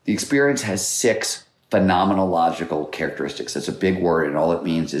 the experience has 6 phenomenological characteristics. That's a big word, and all it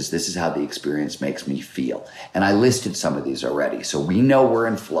means is this is how the experience makes me feel. And I listed some of these already. So we know we're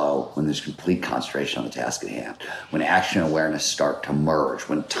in flow when there's complete concentration on the task at hand, when action and awareness start to merge,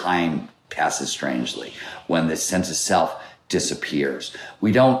 when time passes strangely, when the sense of self disappears.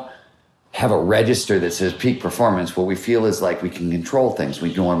 We don't have a register that says peak performance. What we feel is like we can control things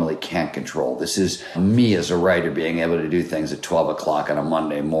we normally can't control. This is me as a writer being able to do things at 12 o'clock on a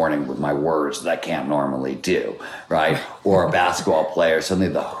Monday morning with my words that I can't normally do, right? Or a basketball player, suddenly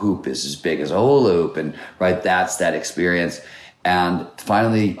the hoop is as big as a hula hoop, and that's that experience. And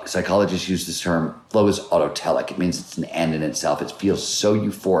finally, psychologists use this term, flow is autotelic. It means it's an end in itself. It feels so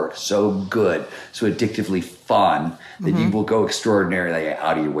euphoric, so good, so addictively fun that you will go extraordinarily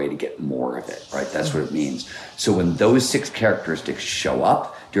out of your way to get more of it, right? That's what it means. So when those 6 characteristics show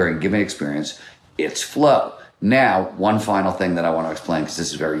up during a given experience, it's flow. Now, one final thing that I want to explain, because this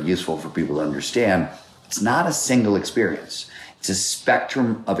is very useful for people to understand, it's not a single experience. It's a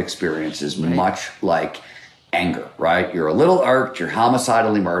spectrum of experiences, much like anger, right? You're a little irked, you're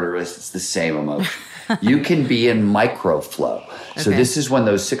homicidally murderous, it's the same emotion. You can be in microflow. So Okay. this is when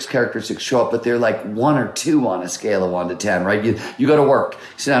those 6 characteristics show up, but they're like 1 or 2 on a scale of 1 to 10, right? You go to work,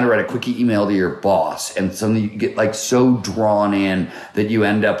 sit down to write a quickie email to your boss, and suddenly you get like so drawn in that you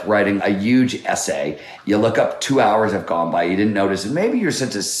end up writing a huge essay. You look up, 2 hours have gone by, you didn't notice, and maybe your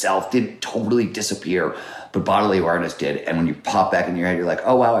sense of self didn't totally disappear, but bodily awareness did. And when you pop back in your head, you're like,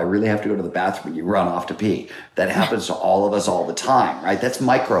 oh, wow, I really have to go to the bathroom. And you run off to pee. That happens to all of us all the time, right? That's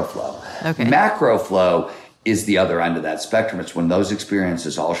microflow. Okay. Macroflow is the other end of that spectrum. It's when those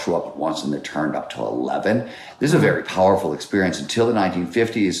experiences all show up at once and they're turned up to 11. This is a very powerful experience. Until the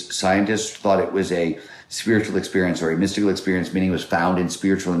 1950s, scientists thought it was a spiritual experience or a mystical experience, meaning it was found in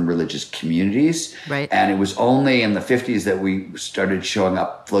spiritual and religious communities. Right. And it was only in the 50s that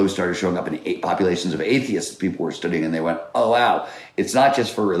flow started showing up in populations of atheists that people were studying, and they went, oh, wow, it's not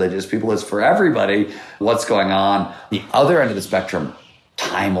just for religious people, it's for everybody. What's going on? The other end of the spectrum,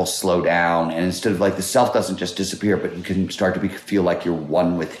 time will slow down, and instead of like the self doesn't just disappear, but you can start to feel like you're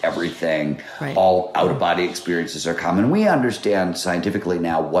one with everything. Right. All out-of-body experiences are common. We understand scientifically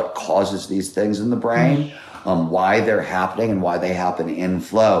now what causes these things in the brain, why they're happening and why they happen in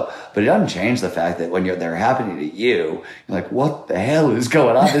flow. But it doesn't change the fact that when they're happening to you, you're like, what the hell is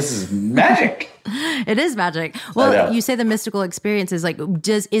going on? This is magic. It is magic. Well, you say the mystical experiences, like,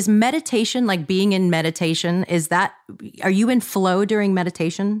 is meditation, like being in meditation, are you in flow during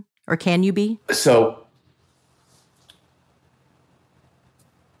meditation, or can you be? So,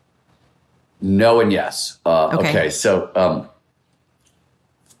 no and yes. Okay. So,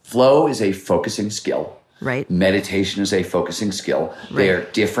 flow is a focusing skill. Right. Meditation is a focusing skill. Right. They are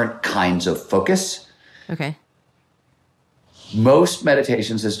different kinds of focus. Okay. Most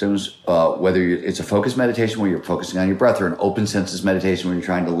meditation systems, whether it's a focused meditation where you're focusing on your breath, or an open senses meditation where you're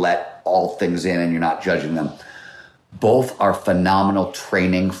trying to let all things in and you're not judging them, both are phenomenal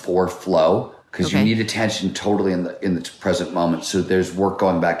training for flow, because you need attention totally in the present moment. So there's work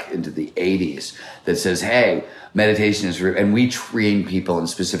going back into the 80s that says, hey, meditation is real. And we train people in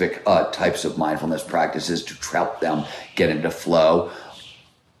specific types of mindfulness practices to help them get into flow.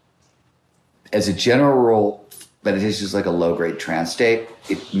 As a general rule, meditation is like a low-grade trance state.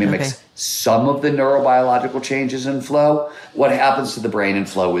 It mimics some of the neurobiological changes in flow. What happens to the brain in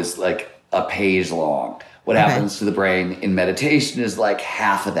flow is like a page long. What happens to the brain in meditation is like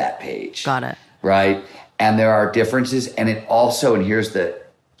half of that page. Got it. Right? And there are differences. And it also,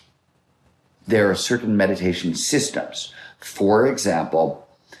 there are certain meditation systems. For example,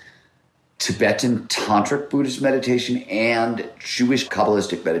 Tibetan Tantric Buddhist meditation and Jewish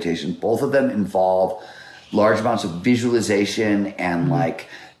Kabbalistic meditation, both of them involve large amounts of visualization and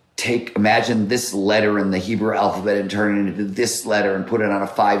imagine this letter in the Hebrew alphabet and turn it into this letter and put it on a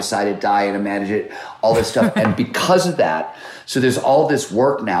 5-sided die and imagine it, all this stuff. And because of that, so there's all this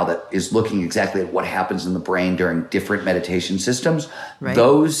work now that is looking exactly at what happens in the brain during different meditation systems. Right.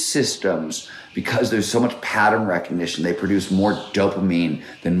 Those systems, because there's so much pattern recognition, they produce more dopamine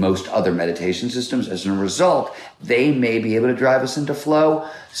than most other meditation systems. As a result, they may be able to drive us into flow.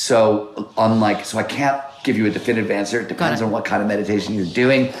 So I can't give you a definitive answer. It depends on what kind of meditation you're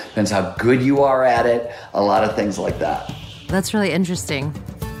doing, depends how good you are at it, a lot of things like that. That's really interesting.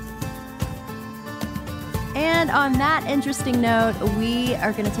 And on that interesting note, we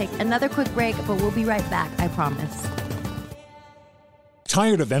are going to take another quick break, but we'll be right back, I promise.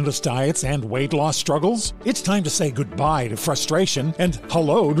 Tired of endless diets and weight loss struggles? It's time to say goodbye to frustration and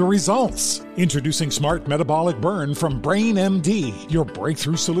hello to results. Introducing Smart Metabolic Burn from Brain MD, your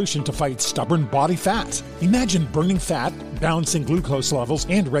breakthrough solution to fight stubborn body fat. Imagine burning fat, balancing glucose levels,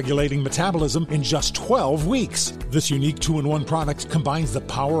 and regulating metabolism in just 12 weeks. This unique 2-in-1 product combines the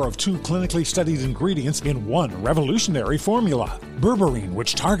power of 2 clinically studied ingredients in one revolutionary formula. Berberine,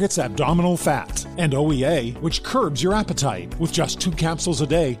 which targets abdominal fat, and OEA, which curbs your appetite. With just 2 capsules a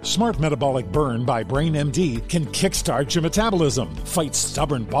day, Smart Metabolic Burn by Brain MD can kickstart your metabolism, fight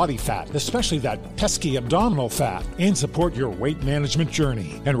stubborn body fat, especially that pesky abdominal fat, and support your weight management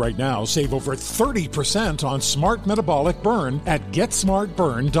journey. And right now, save over 30% on Smart Metabolic Burn at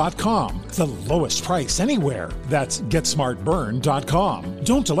GetSmartBurn.com. The lowest price anywhere. That's GetSmartBurn.com.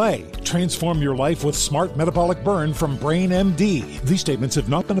 Don't delay. Transform your life with Smart Metabolic Burn from Brain MD. These statements have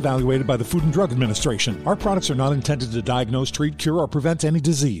not been evaluated by the Food and Drug Administration. Our products are not intended to diagnose, treat, cure, or prevent any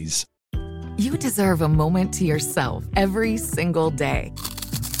disease. You deserve a moment to yourself every single day.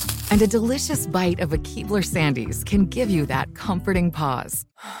 And a delicious bite of a Keebler Sandies can give you that comforting pause.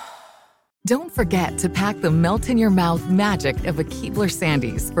 Don't forget to pack the melt-in-your-mouth magic of a Keebler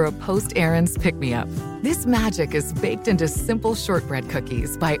Sandies for a post-errands pick-me-up. This magic is baked into simple shortbread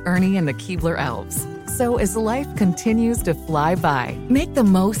cookies by Ernie and the Keebler Elves. So as life continues to fly by, make the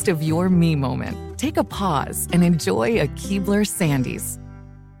most of your me moment. Take a pause and enjoy a Keebler Sandies.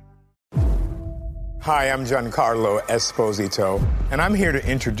 Hi, I'm Giancarlo Esposito, and I'm here to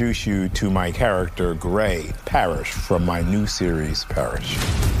introduce you to my character, Gray Parrish, from my new series, Parrish.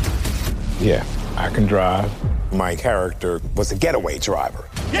 Yeah, I can drive. My character was a getaway driver.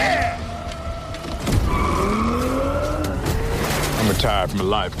 Yeah! I'm retired from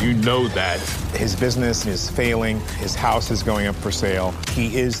life. You know that. His business is failing. His house is going up for sale.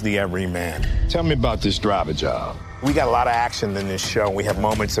 He is the everyman. Tell me about this driver job. We got a lot of action in this show. We have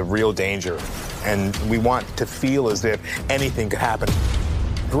moments of real danger, and we want to feel as if anything could happen.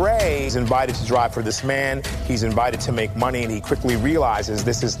 Gray is invited to drive for this man. He's invited to make money, and he quickly realizes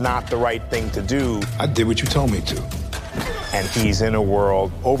this is not the right thing to do. I did what you told me to. And he's in a world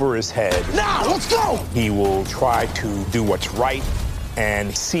over his head. Now, let's go! He will try to do what's right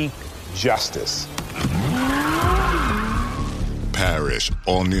and seek justice. Parrish,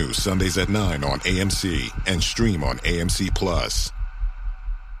 all new Sundays at 9 on AMC and stream on AMC Plus.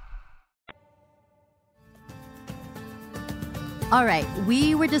 All right,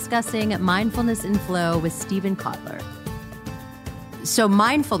 we were discussing mindfulness and flow with Steven Kotler. So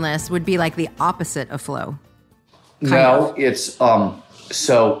mindfulness would be like the opposite of flow. No, it's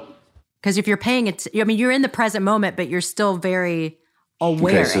so. Because if you're paying it, you're in the present moment, but you're still very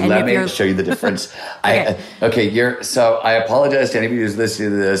aware. Okay, so let me show you the difference. I apologize to anybody who's listening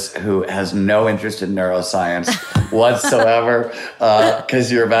to this who has no interest in neuroscience whatsoever,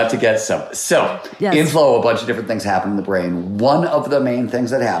 because you're about to get some. So, yes. In flow, a bunch of different things happen in the brain. One of the main things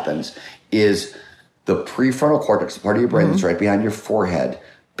that happens is the prefrontal cortex, the part of your brain that's right behind your forehead,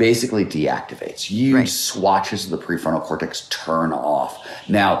 basically deactivates. Huge swatches of the prefrontal cortex turn off.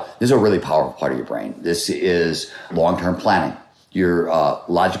 Now, this is a really powerful part of your brain. This is long-term planning. Your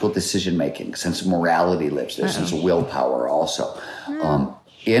logical decision-making, sense of morality lives there, sense of willpower also.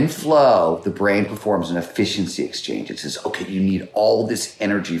 In flow, the brain performs an efficiency exchange. It says, okay, you need all this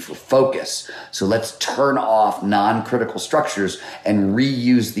energy for focus, so let's turn off non-critical structures and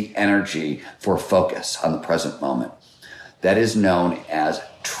reuse the energy for focus on the present moment. That is known as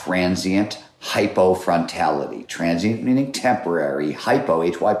transient hypofrontality. Transient meaning temporary. Hypo,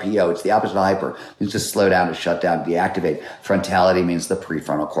 H-Y-P-O, it's the opposite of hyper. It means to slow down, to shut down, deactivate. Frontality means the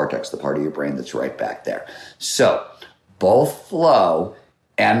prefrontal cortex, the part of your brain that's right back there. So both flow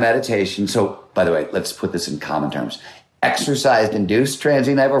and meditation. So, by the way, let's put this in common terms. Exercise-induced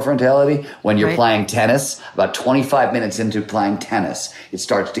transient hypofrontality, when you're playing tennis, about 25 minutes into playing tennis, it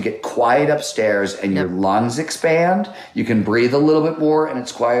starts to get quiet upstairs and your lungs expand. You can breathe a little bit more and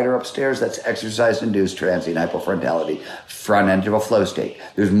it's quieter upstairs. That's exercise-induced transient hypofrontality, front end of a flow state.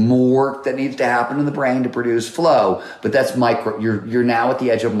 There's more that needs to happen in the brain to produce flow, but that's micro. You're now at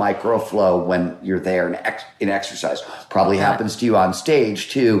the edge of micro flow when you're there in exercise. Probably happens to you on stage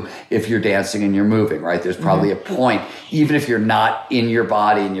too if you're dancing and you're moving, right? There's probably a point. Even if you're not in your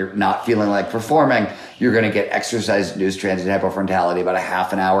body and you're not feeling like performing, you're going to get exercise-induced transient hypofrontality about a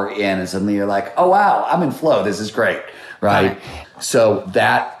half an hour in, and suddenly you're like, oh, wow, I'm in flow. This is great, right? So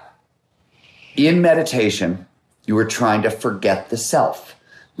that, in meditation, you were trying to forget the self.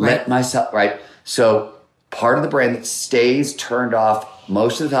 Let myself, right? So part of the brain that stays turned off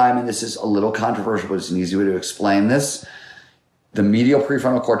most of the time, and this is a little controversial, but it's an easy way to explain this, the medial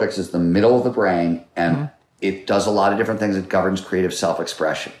prefrontal cortex is the middle of the brain, and it does a lot of different things. It governs creative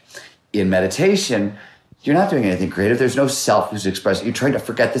self-expression. In meditation, you're not doing anything creative. There's no self who's expressing. You're trying to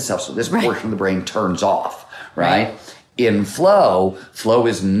forget the self. So this portion of the brain turns off, right? In flow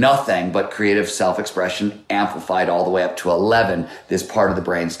is nothing but creative self-expression amplified all the way up to 11. This part of the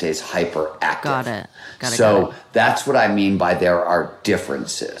brain stays hyperactive. Got it. So that's what I mean by there are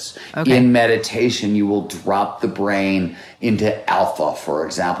differences. In meditation, you will drop the brain into alpha, for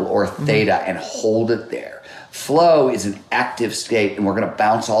example, or theta and hold it there. Flow is an active state, and we're going to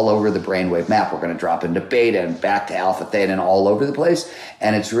bounce all over the brainwave map. We're going to drop into beta and back to alpha, theta, and all over the place.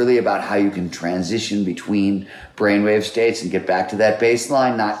 And it's really about how you can transition between brainwave states and get back to that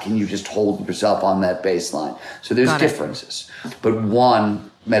baseline, not can you just hold yourself on that baseline. So there's differences. But one,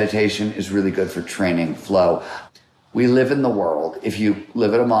 meditation is really good for training flow. We live in the world. If you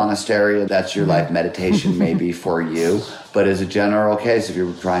live in a monastery, that's your life. Meditation may be for you. But as a general case, if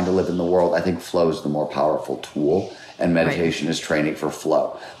you're trying to live in the world, I think flow is the more powerful tool, and meditation is training for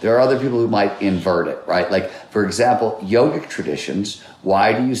flow. There are other people who might invert it, right? Like, for example, yogic traditions.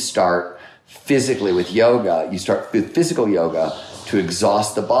 Why do you start physically with yoga? You start with physical yoga to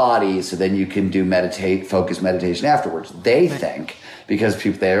exhaust the body so then you can do focused meditation afterwards. They think because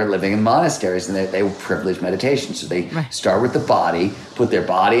people there are living in monasteries and they privilege meditation. So they start with the body, put their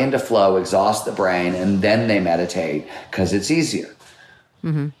body into flow, exhaust the brain, and then they meditate because it's easier.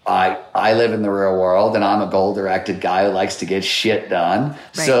 Mm-hmm. I live in the real world and I'm a goal-directed guy who likes to get shit done. Right.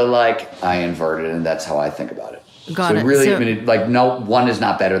 So like I invert it and that's how I think about it. Got it. Really, no one is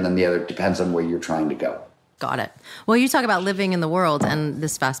not better than the other. It depends on where you're trying to go. Got it. Well, you talk about living in the world and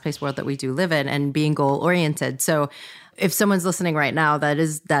this fast-paced world that we do live in and being goal-oriented. So if someone's listening right now,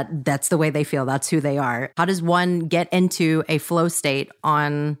 that's the way they feel, that's who they are. How does one get into a flow state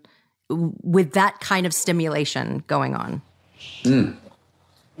with that kind of stimulation going on?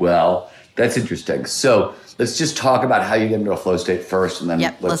 Well, that's interesting. So let's just talk about how you get into a flow state first, and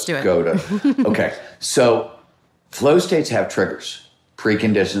then let's do it. Go to okay. So flow states have triggers,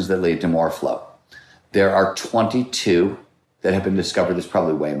 preconditions that lead to more flow. There are 22 that have been discovered. There's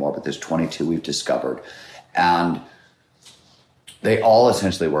probably way more, but there's 22 we've discovered. And they all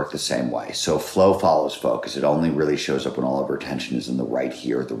essentially work the same way. So flow follows focus. It only really shows up when all of our attention is in the right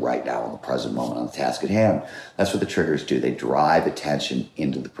here, the right now, in the present moment, on the task at hand. That's what the triggers do. They drive attention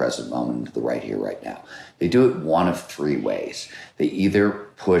into the present moment, into the right here, right now. They do it one of three ways. They either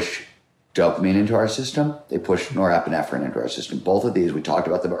push dopamine into our system, they push norepinephrine into our system. Both of these, we talked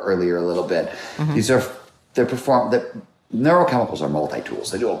about them earlier a little bit. Mm-hmm. The neurochemicals are multi-tools.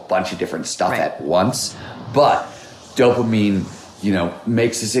 They do a bunch of different stuff at once, but dopamine,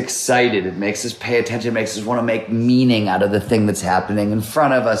 makes us excited. It makes us pay attention. It makes us want to make meaning out of the thing that's happening in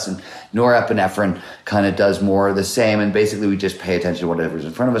front of us. And norepinephrine kind of does more of the same. And basically we just pay attention to whatever's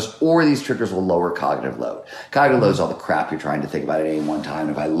in front of us, or these triggers will lower cognitive load. Cognitive load is all the crap you're trying to think about at any one time.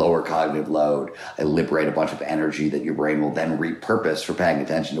 If I lower cognitive load, I liberate a bunch of energy that your brain will then repurpose for paying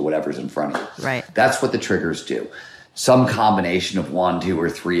attention to whatever's in front of you. Right. That's what the triggers do. Some combination of 1, 2, or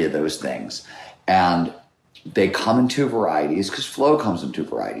 3 of those things. And they come in two varieties because flow comes in two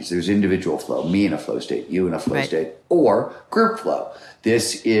varieties. There's individual flow, me in a flow state, you in a flow state, or group flow.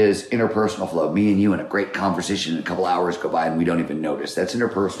 This is interpersonal flow, me and you in a great conversation, and a couple hours go by and we don't even notice. That's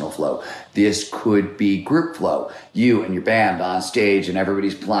interpersonal flow. This could be group flow, you and your band on stage and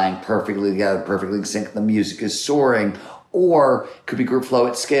everybody's playing perfectly together, perfectly in sync, the music is soaring. Or it could be group flow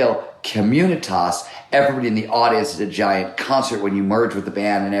at scale, communitas. Everybody in the audience is a giant concert when you merge with the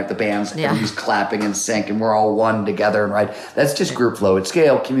band and have the bands, everybody's clapping in sync and we're all one together and right. That's just group flow at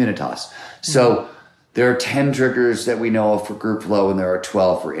scale, communitas. So there are 10 triggers that we know of for group flow and there are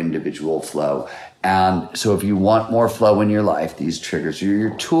 12 for individual flow. And so if you want more flow in your life, these triggers are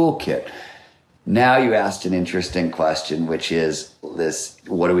your toolkit. Now you asked an interesting question, which is this: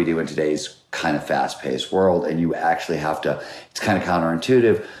 what do we do in today's kind of fast-paced world? And you actually have to, it's kind of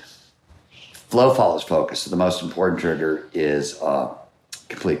counterintuitive. Flow follows focus. So the most important trigger is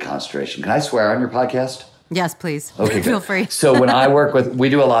complete concentration. Can I swear on your podcast? Yes, please. Okay, feel free. So when I we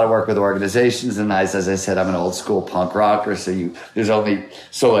do a lot of work with organizations, and as I said, I'm an old school punk rocker, so there's only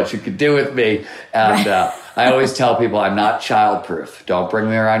so much you can do with me. And I always tell people I'm not childproof. Don't bring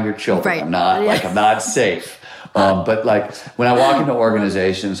me around your children. Right. I'm not safe. But when I walk into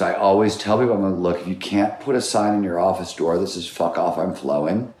organizations, I always tell people, I'm going to look, if you can't put a sign in your office door that says "fuck off, I'm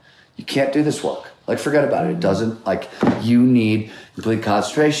flowing," you can't do this work. Forget about it. It doesn't, you need complete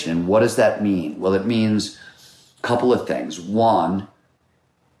concentration. And what does that mean? Well, it means a couple of things. One,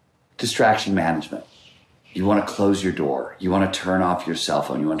 distraction management. You want to close your door. You want to turn off your cell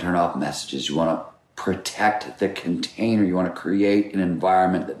phone. You want to turn off messages. You want to protect the container. You want to create an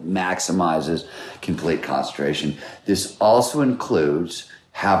environment that maximizes complete concentration. This also includes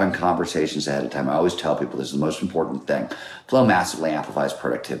having conversations ahead of time. I always tell people this is the most important thing. Flow massively amplifies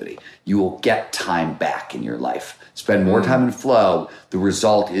productivity. You will get time back in your life. Spend more time in flow. The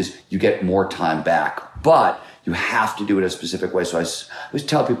result is you get more time back, but you have to do it a specific way. So I always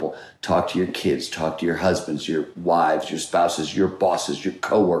tell people, talk to your kids, talk to your husbands, your wives, your spouses, your bosses, your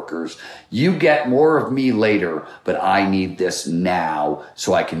coworkers. You get more of me later, but I need this now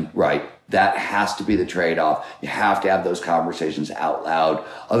so I can write. That has to be the trade-off. You have to have those conversations out loud.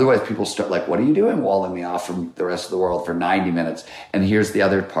 Otherwise, people start what are you doing walling me off from the rest of the world for 90 minutes? And here's the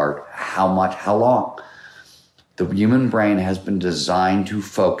other part. How long? The human brain has been designed to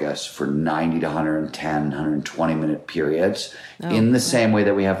focus for 90 to 110, 120 minute periods in the same way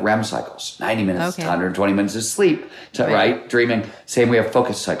that we have REM cycles. 90 minutes to 120 minutes of sleep, right? Dreaming. Same way we have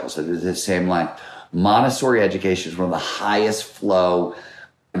focus cycles. They're the same length. Montessori education is one of the highest flow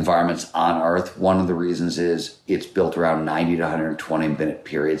environments on Earth. One of the reasons is it's built around 90 to 120 minute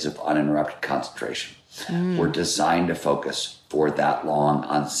periods of uninterrupted concentration. We're designed to focus for that long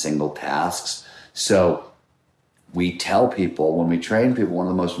on single tasks. So we tell people when we train people, one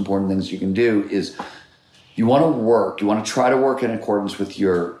of the most important things you can do is you want to try to work in accordance with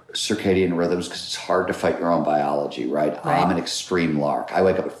your circadian rhythms, because it's hard to fight your own biology, right? I'm an extreme lark. I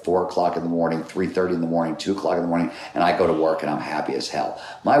wake up at 4 o'clock in the morning, 3:30 in the morning, 2 o'clock in the morning, and I go to work and I'm happy as hell.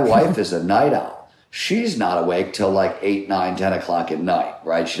 My wife is a night owl. She's not awake till like 8, 9, 10 o'clock at night,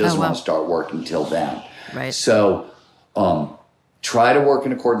 right? She doesn't want to start working till then. Right. So try to work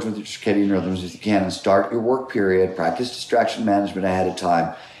in accordance with your circadian rhythms if you can, and start your work period, practice distraction management ahead of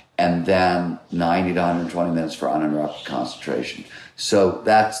time, and then 90 to 120 minutes for uninterrupted concentration. So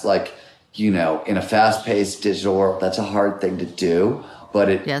that's like, in a fast-paced digital world, that's a hard thing to do, but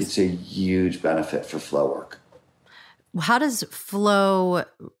it's a huge benefit for flow work. How does flow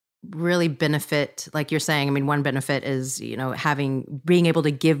really benefit, like you're saying? I mean, one benefit is, being able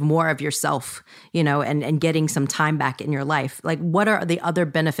to give more of yourself, and getting some time back in your life. Like, what are the other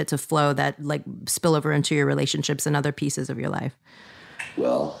benefits of flow that like spill over into your relationships and other pieces of your life?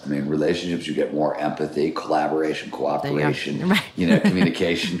 Well, I mean, relationships, you get more empathy, collaboration, cooperation,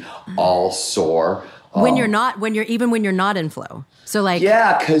 communication, all soar. When you're not in flow. So like,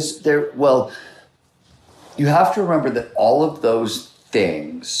 yeah, because you have to remember that all of those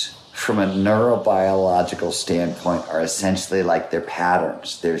things from a neurobiological standpoint are essentially like their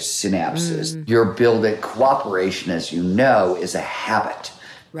patterns, their synapses. You're building cooperation, as you know, is a habit.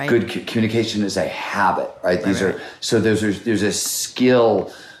 Right. Good communication is a habit, right? So there's a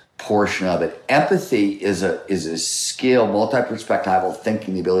skill portion of it. Empathy is a skill. Multi-perspectival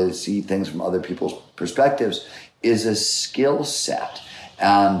thinking, the ability to see things from other people's perspectives, is a skill set.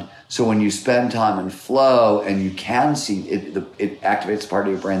 And so when you spend time in flow and you can see it activates a part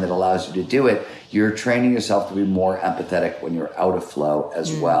of your brain that allows you to do it, you're training yourself to be more empathetic when you're out of flow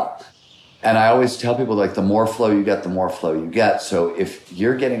as well. And I always tell people, like, the more flow you get, the more flow you get. So if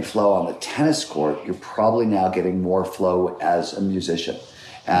you're getting flow on the tennis court, you're probably now getting more flow as a musician.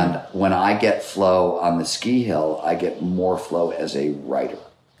 And when I get flow on the ski hill, I get more flow as a writer.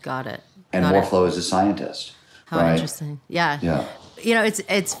 Got it. And more flow as a scientist. How interesting. Yeah.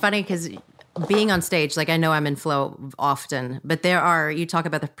 It's funny because being on stage, like, I know I'm in flow often, but you talk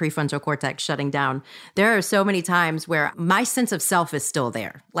about the prefrontal cortex shutting down. There are so many times where my sense of self is still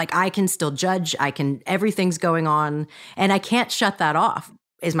there. Like, I can still judge, everything's going on, and I can't shut that off.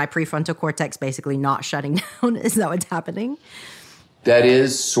 Is my prefrontal cortex basically not shutting down? Is that what's happening? That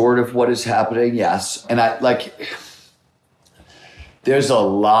is sort of what is happening, yes. And there's a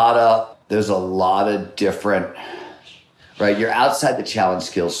lot of different, right? You're outside the challenge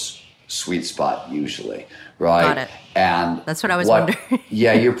skills sweet spot usually, right? Got it. And that's what I was wondering.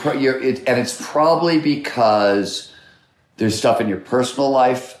 Yeah, and it's probably because there's stuff in your personal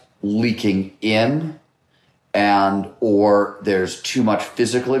life leaking in, or there's too much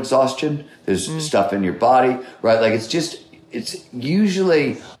physical exhaustion. There's stuff in your body, right? Like, it's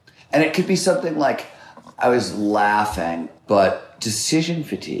usually, and it could be something like, I was laughing, but decision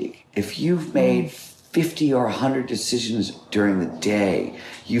fatigue. If you've made 50 or 100 decisions during the day,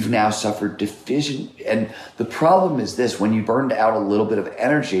 you've now suffered deficiency. And the problem is this: when you burned out a little bit of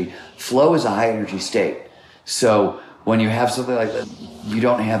energy, flow is a high energy state. So when you have something like that, you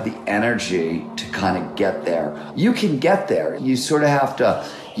don't have the energy to kind of get there. You can get there. You sort of have to,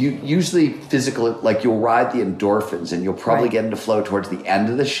 you usually physically, like, you'll ride the endorphins and you'll probably get into flow towards the end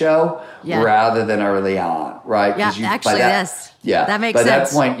of the show rather than early on, right? Yeah, yes. Yeah, that makes sense. By that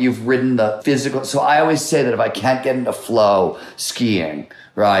point, you've ridden the physical. So I always say that if I can't get into flow skiing,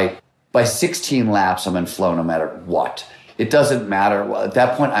 right, by 16 laps, I'm in flow no matter what. It doesn't matter. At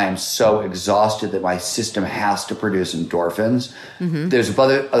that point, I am so exhausted that my system has to produce endorphins. There's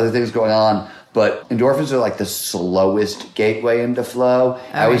other things going on, but endorphins are like the slowest gateway into flow.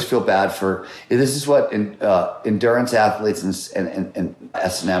 I always feel bad for, this is what endurance athletes and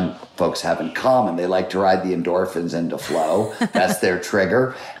S&M folks have in common. They like to ride the endorphins into flow. That's their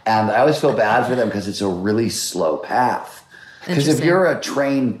trigger. And I always feel bad for them because it's a really slow path. Because if you're a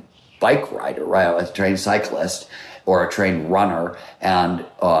trained bike rider, right, a trained cyclist, or a trained runner, and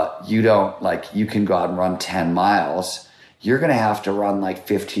you can go out and run 10 miles, you're going to have to run like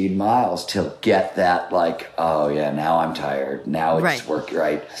 15 miles to get that, like, oh yeah, now I'm tired. Now it's working,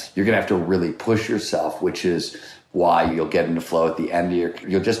 right? You're going to have to really push yourself, which is why you'll get into flow at the end of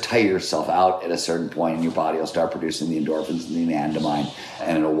you'll just tire yourself out at a certain point, and your body will start producing the endorphins and the anandamide,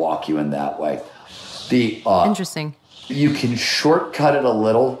 and it'll walk you in that way. Interesting. You can shortcut it a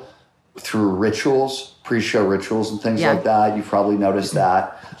little through rituals, pre-show rituals and things like that. You've probably noticed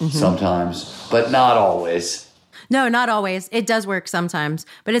that sometimes, but not always. No, not always. It does work sometimes.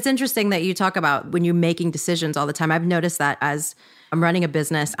 But it's interesting that you talk about when you're making decisions all the time. I've noticed that as I'm running a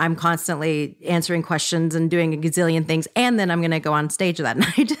business. I'm constantly answering questions and doing a gazillion things. And then I'm going to go on stage that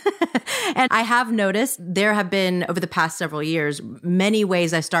night. And I have noticed there have been, over the past several years, many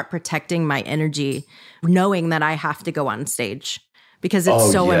ways I start protecting my energy, knowing that I have to go on stage because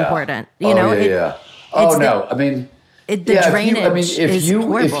it's important. You know, I mean, the drainage is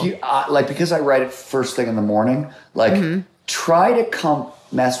horrible. Like, because I write it first thing in the morning, like, try to come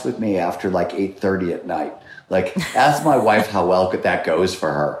mess with me after like 8:30 at night. Like, ask my wife how well that goes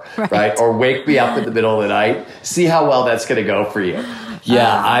for her, right? Or wake me up in the middle of the night. See how well that's going to go for you. Yeah,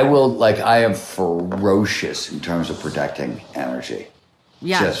 I will. Like, I am ferocious in terms of protecting energy.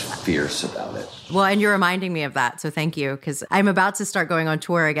 Yeah. Just fierce about it. Well, and you're reminding me of that. So thank you. Because I'm about to start going on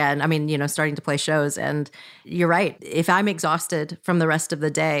tour again. I mean, you know, starting to play shows. And you're right. If I'm exhausted from the rest of the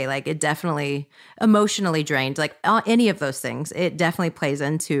day, like, it definitely emotionally drained, like any of those things, it definitely plays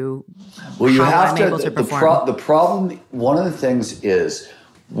into how I'm able to perform. The problem, one of the things is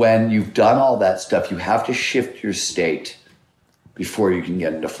when you've done all that stuff, you have to shift your state before you can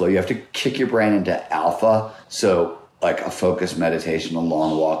get into flow. You have to kick your brain into alpha. So, like a focused meditation, a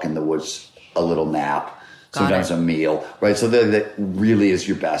long walk in the woods, a little nap, sometimes a meal, right? So that really is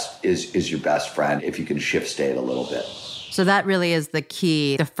your best is your best friend if you can shift state a little bit. So that really is the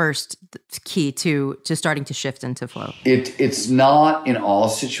key, the first key to starting to shift into flow. It's not in all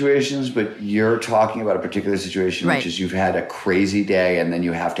situations, but you're talking about a particular situation, which is you've had a crazy day and then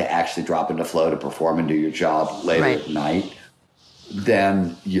you have to actually drop into flow to perform and do your job later at night.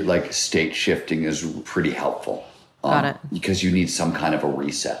 Then like state shifting is pretty helpful. Got it. Because you need some kind of a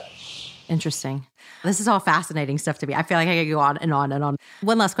reset. Interesting. This is all fascinating stuff to me. I feel like I could go on and on and on.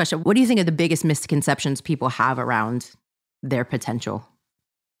 One last question. What do you think are the biggest misconceptions people have around their potential?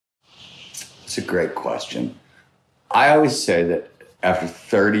 It's a great question. I always say that after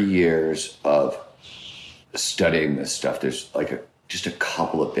 30 years of studying this stuff, there's like just a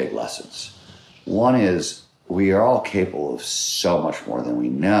couple of big lessons. One is we are all capable of so much more than we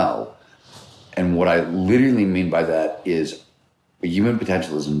know. And what I literally mean by that is human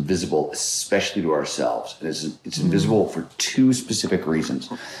potential is invisible, especially to ourselves. And it's invisible for two specific reasons.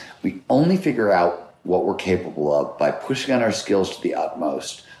 We only figure out what we're capable of by pushing on our skills to the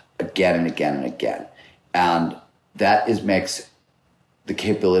utmost again and again and again. And that makes the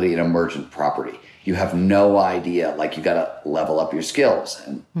capability an emergent property. You have no idea, like you got to level up your skills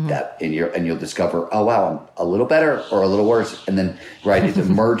and and you'll discover, oh, wow, I'm a little better or a little worse. And then, it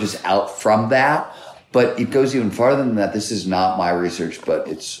emerges out from that. But it goes even farther than that. This is not my research, but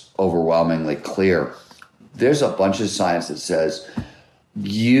it's overwhelmingly clear. There's a bunch of science that says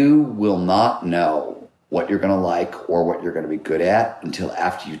you will not know what you're going to like or what you're going to be good at until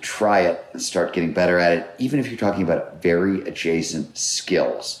after you try it and start getting better at it, even if you're talking about very adjacent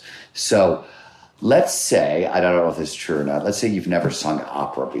skills. So let's say, I don't know if this is true or not, let's say you've never sung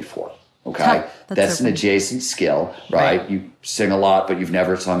opera before, okay? That's an adjacent skill, right? You sing a lot, but you've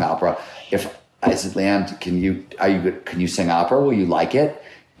never sung opera. If I said, Leanne, can you sing opera? Will you like it?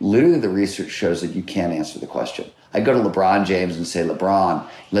 Literally, the research shows that you can't answer the question. I go to LeBron James and say, LeBron,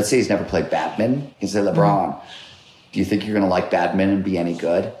 let's say he's never played badminton. He say, LeBron, do you think you're going to like badminton and be any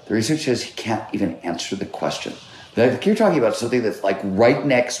good? The research says he can't even answer the question. Like, you're talking about something that's like right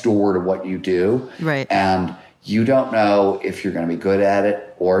next door to what you do. Right. And you don't know if you're going to be good at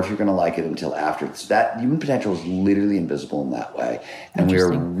it or if you're going to like it until after. So that human potential is literally invisible in that way. And we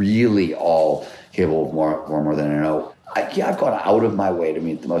are really all capable of more than I know. I've gone out of my way to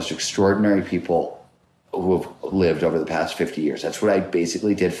meet the most extraordinary people who have lived over the past 50 years. That's what I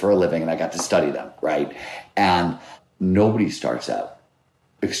basically did for a living, and I got to study them, right? And nobody starts out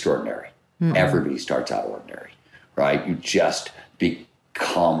extraordinary. Everybody starts out ordinary, right? You just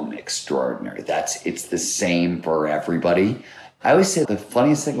become extraordinary. It's the same for everybody. I always say the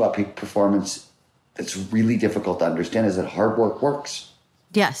funniest thing about peak performance that's really difficult to understand is that hard work works.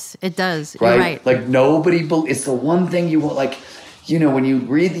 Yes, it does. Right? You're right. Like it's the one thing you want, like, you know, when you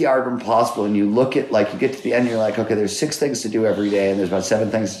read The Art of Impossible and you look at, like, you get to the end, you're like, okay, there's 6 things to do every day and there's about 7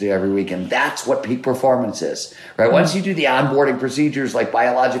 things to do every week. And that's what peak performance is, right? Once you do the onboarding procedures, like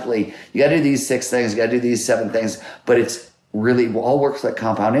biologically, you got to do these 6 things, you got to do these 7 things, but it's really all works like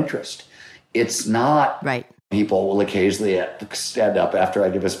compound interest. It's not right. People will occasionally stand up after I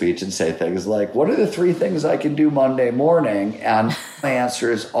give a speech and say things like, what are the 3 things I can do Monday morning? And my answer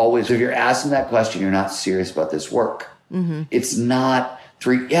is always, if you're asking that question, you're not serious about this work. It's not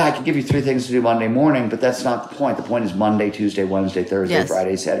I can give you 3 things to do Monday morning, but that's not the point. The point is Monday, Tuesday, Wednesday, Thursday,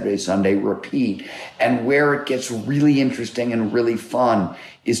 Friday, Saturday, Sunday, repeat. And where it gets really interesting and really fun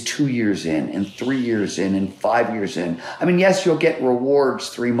is 2 years in and 3 years in and 5 years in. I mean, yes, you'll get rewards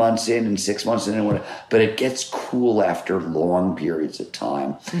 3 months in and 6 months in, and whatever, but it gets cool after long periods of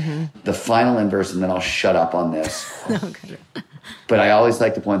time. Mm-hmm. The final inverse, and then I'll shut up on this. Okay. But I always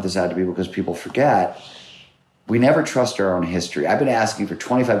like to point this out to people because people forget. We never trust our own history. I've been asking for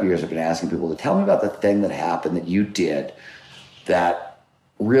 25 years, I've been asking people to tell me about the thing that happened that you did that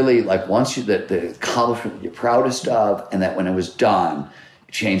really, like, once you, the accomplishment you're proudest of, and that when it was done,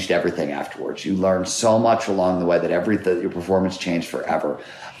 it changed everything afterwards. You learned so much along the way that your performance changed forever.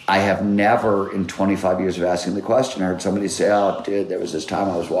 I have never, in 25 years of asking the question, heard somebody say, oh, dude, there was this time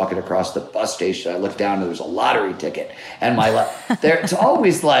I was walking across the bus station. I looked down and there was a lottery ticket. And it's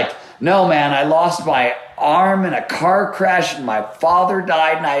always like, no, man, I lost my arm in a car crash and my father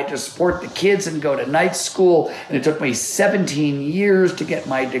died and I had to support the kids and go to night school. And it took me 17 years to get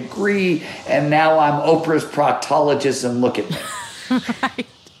my degree. And now I'm Oprah's proctologist and look at me. Right.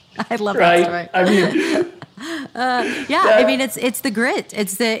 I love that story. I mean... I mean, it's the grit.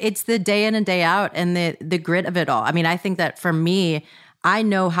 It's the day in and day out and the grit of it all. I mean, I think that for me, I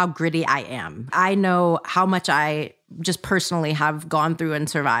know how gritty I am. I know how much I just personally have gone through and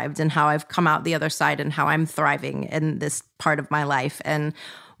survived and how I've come out the other side and how I'm thriving in this part of my life and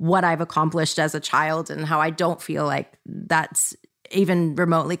what I've accomplished as a child and how I don't feel like that's even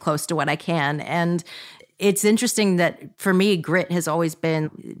remotely close to what I can. And it's interesting that for me, grit has always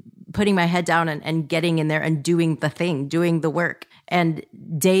been putting my head down and getting in there and doing the thing, doing the work, and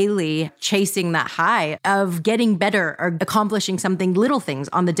daily chasing that high of getting better or accomplishing something, little things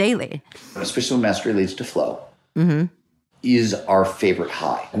on the daily. Especially when mastery leads to flow, is our favorite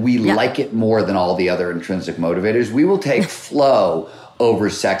high. We like it more than all the other intrinsic motivators. We will take flow over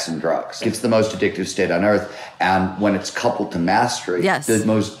sex and drugs. It's the most addictive state on earth. And when it's coupled to mastery, the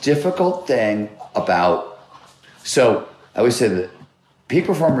most difficult thing so I always say that peak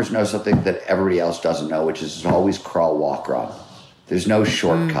performers know something that everybody else doesn't know, which is always crawl, walk, run. There's no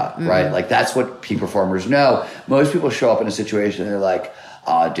shortcut, right? Like that's what peak performers know. Most people show up in a situation and they're like,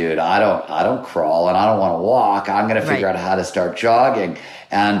 oh, dude, I don't crawl and I don't want to walk. I'm going to figure out how to start jogging.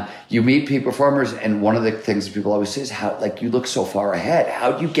 And you meet peak performers, and one of the things that people always say is how, like, you look so far ahead.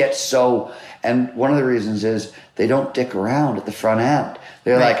 How do you get so? And one of the reasons is they don't dick around at the front end.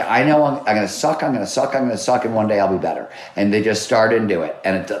 They're like, I know I'm going to suck, and one day I'll be better. And they just start into it.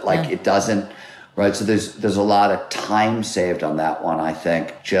 And it doesn't, right? So there's a lot of time saved on that one, I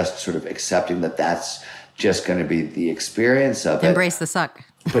think, just sort of accepting that that's just going to be the experience of it. Embrace the suck.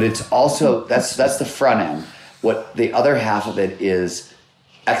 But it's also, that's the front end. What the other half of it is,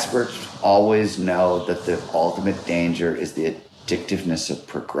 experts always know that the ultimate danger is the addictiveness of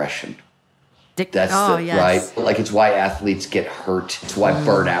progression. Right? Like, it's why athletes get hurt. It's why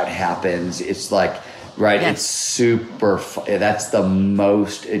burnout happens. It's like, right? It's super, that's the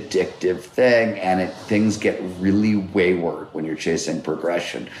most addictive thing. And things get really wayward when you're chasing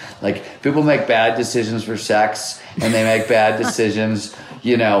progression. Like, people make bad decisions for sex and they make bad decisions,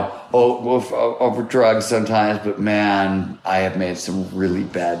 over drugs sometimes. But man, I have made some really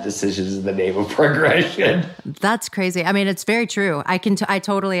bad decisions in the name of progression. That's crazy. I mean, it's very true. I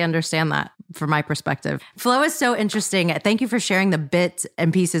totally understand that from my perspective. Flow is so interesting. Thank you for sharing the bits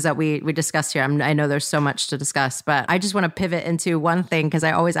and pieces that we discussed here. I know there's so much to discuss, but I just want to pivot into one thing because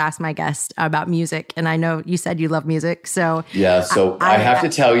I always ask my guests about music. And I know you said you love music. So yeah, so I have to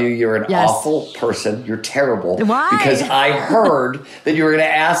tell you, you're an awful person. You're terrible. Why? Because I heard that you were going to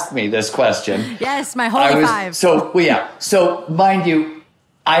ask me this question. Yes, my holy five. So mind you,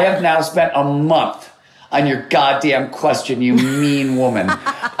 I have now spent a month on your goddamn question, you mean woman.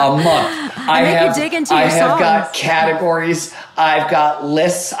 A month. I have got categories. I've got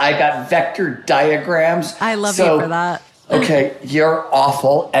lists. I've got vector diagrams. I love you for that. Okay, you're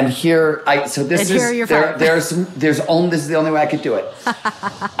awful. And this is the only way I could do it.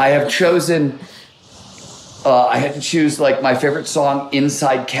 I have chosen. I had to choose like my favorite song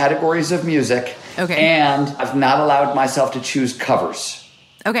inside categories of music. Okay. And I've not allowed myself to choose covers.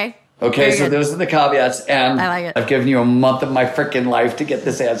 Okay. Okay, so those are the caveats, and I like it. I've given you a month of my freaking life to get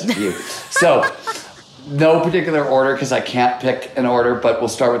this answer to you. So, no particular order because I can't pick an order, but we'll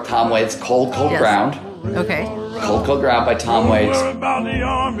start with Tom Waits' Cold, Cold Ground. Okay. Cold, Cold Ground by Tom Waits. About the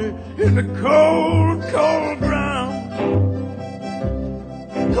army in the cold, cold ground.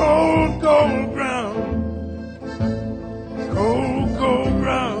 Cold, cold ground. Cold, cold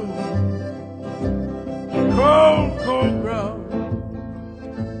ground. Cold, cold ground.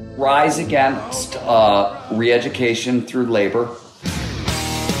 Rise Against Re-Education Through Labor.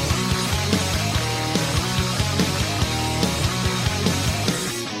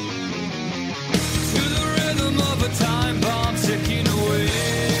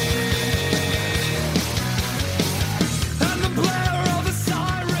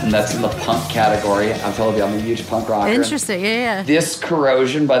 and that's in the punk category. I've told you I'm a huge punk rocker. Interesting, yeah. This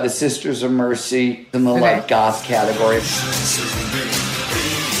Corrosion by the Sisters of Mercy in the like goth category.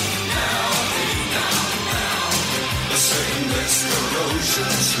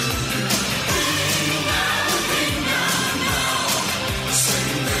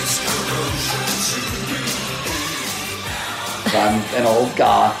 I'm an old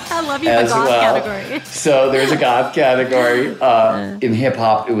goth. I love you for goth category. So there's a goth category. In hip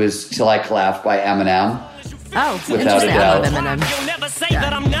hop, it was Till I Collapse by Eminem. Oh, without a doubt. You'll never say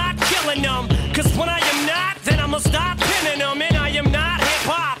that I'm not killing them. Cause when I am not, then I'ma stop pinning them. And I am not hip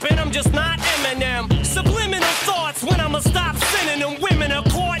hop, and I'm just not Eminem. Subliminal thoughts when I'ma stop sending them. Women are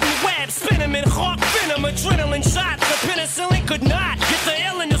caught in webs, spin them in hawk venom. Adrenaline shots, the penicillin could not get the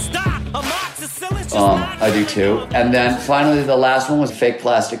illin to stop. Amoxicillin's just not. I do too. And then finally, the last one was Fake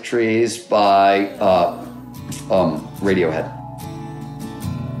Plastic Trees by Radiohead.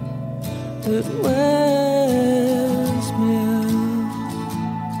 It wears me out.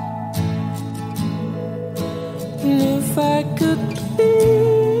 And if I could be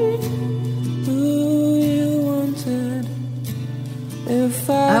who you wanted, if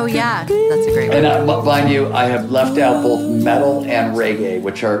I oh yeah, that's a great one. And mind you, I have left out both metal and reggae,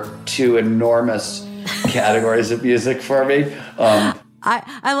 which are two enormous categories of music for me.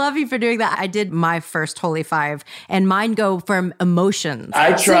 I love you for doing that. I did my first Holy Five, and mine go from emotions.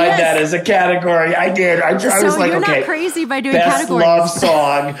 I tried that as a category. I did. I was like, you're okay, not crazy by doing best categories. love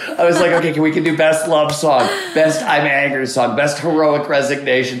song. I was like, okay, we can do best love song, best I'm angry song, best heroic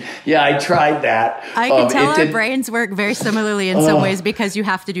resignation. Yeah, I tried that. I can tell our brains work very similarly in some ways because you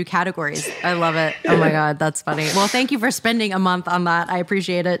have to do categories. I love it. Oh my God, that's funny. Well, thank you for spending a month on that. I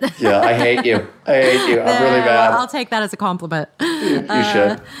appreciate it. Yeah, I hate you. I'm really bad. I'll take that as a compliment. You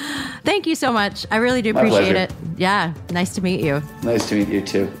should. Thank you so much. I really do appreciate it. Yeah, nice to meet you. Nice to meet you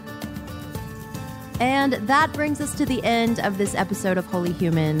too. And that brings us to the end of this episode of Holy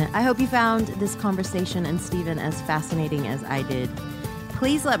Human. I hope you found this conversation and Stephen as fascinating as I did.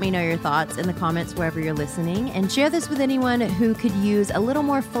 Please let me know your thoughts in the comments wherever you're listening, and share this with anyone who could use a little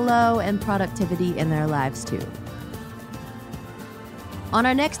more flow and productivity in their lives too. On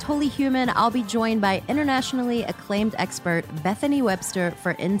our next Holy Human, I'll be joined by internationally acclaimed expert Bethany Webster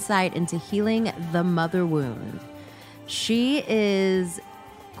for insight into healing the mother wound. She is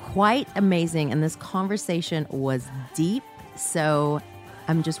quite amazing, and this conversation was deep, so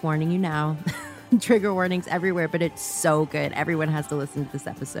I'm just warning you now. Trigger warnings everywhere, but it's so good. Everyone has to listen to this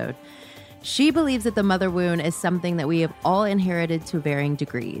episode. She believes that the mother wound is something that we have all inherited to varying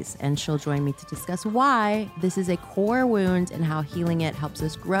degrees, and she'll join me to discuss why this is a core wound and how healing it helps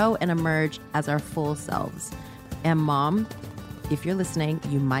us grow and emerge as our full selves. And Mom, if you're listening,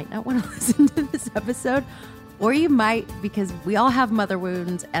 you might not want to listen to this episode, or you might because we all have mother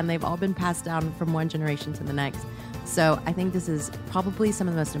wounds and they've all been passed down from one generation to the next. So I think this is probably some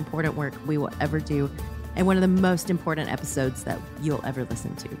of the most important work we will ever do, and one of the most important episodes that you'll ever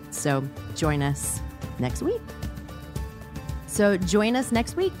listen to. So join us next week.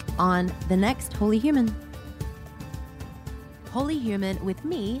 On the next Holy Human. Holy Human with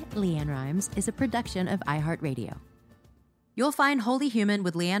me, Leanne Rimes, is a production of iHeartRadio. You'll find Holy Human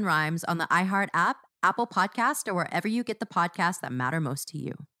with Leanne Rimes on the iHeart app, Apple Podcast, or wherever you get the podcasts that matter most to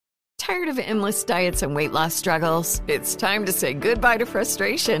you. Tired of endless diets and weight loss struggles? It's time to say goodbye to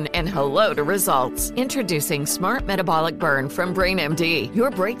frustration and hello to results. Introducing Smart Metabolic Burn from BrainMD, your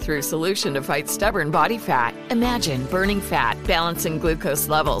breakthrough solution to fight stubborn body fat. Imagine burning fat, balancing glucose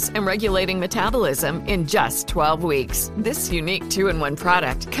levels, and regulating metabolism in just 12 weeks. This unique 2-in-1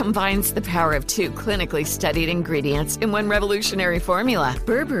 product combines the power of 2 clinically studied ingredients in one revolutionary formula.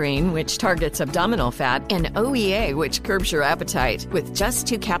 Berberine, which targets abdominal fat, and OEA, which curbs your appetite. With just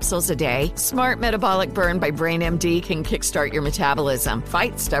 2 capsules a day, Smart Metabolic Burn by BrainMD can kickstart your metabolism,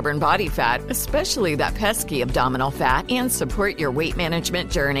 fight stubborn body fat, especially that pesky abdominal fat, and support your weight management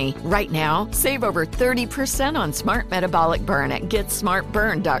journey. Right now, save over 30% on Smart Metabolic Burn at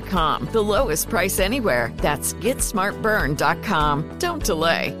GetSmartBurn.com. The lowest price anywhere. That's GetSmartBurn.com. Don't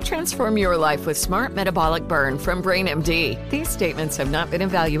delay. Transform your life with Smart Metabolic Burn from BrainMD. These statements have not been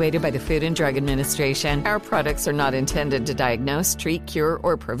evaluated by the Food and Drug Administration. Our products are not intended to diagnose, treat, cure,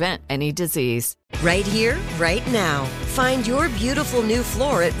 or prevent any disease. Right here, right now. Find your beautiful new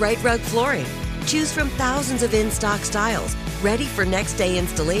floor at Right Rug Flooring. Choose from thousands of in-stock styles, ready for next day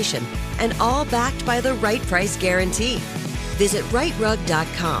installation, and all backed by the right price guarantee. Visit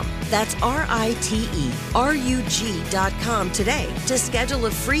rightrug.com. That's RITERUG.com today to schedule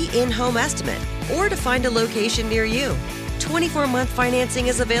a free in-home estimate or to find a location near you. 24-month financing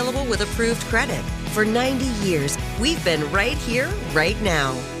is available with approved credit. For 90 years, we've been right here, right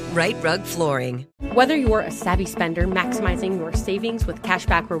now. Right Rug Flooring. Whether you're a savvy spender maximizing your savings with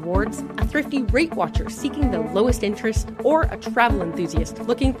cashback rewards, a thrifty rate watcher seeking the lowest interest, or a travel enthusiast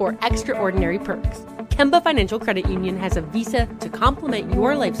looking for extraordinary perks, Kemba Financial Credit Union has a visa to complement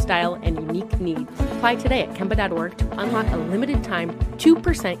your lifestyle and unique needs. Apply today at Kemba.org to unlock a limited time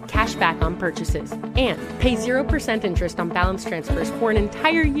 2% cash back on purchases and pay 0% interest on balance transfers for an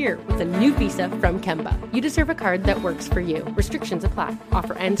entire year with a new visa from Kemba. You deserve a card that works for you. Restrictions apply.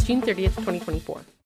 Offer ends June 30th, 2024.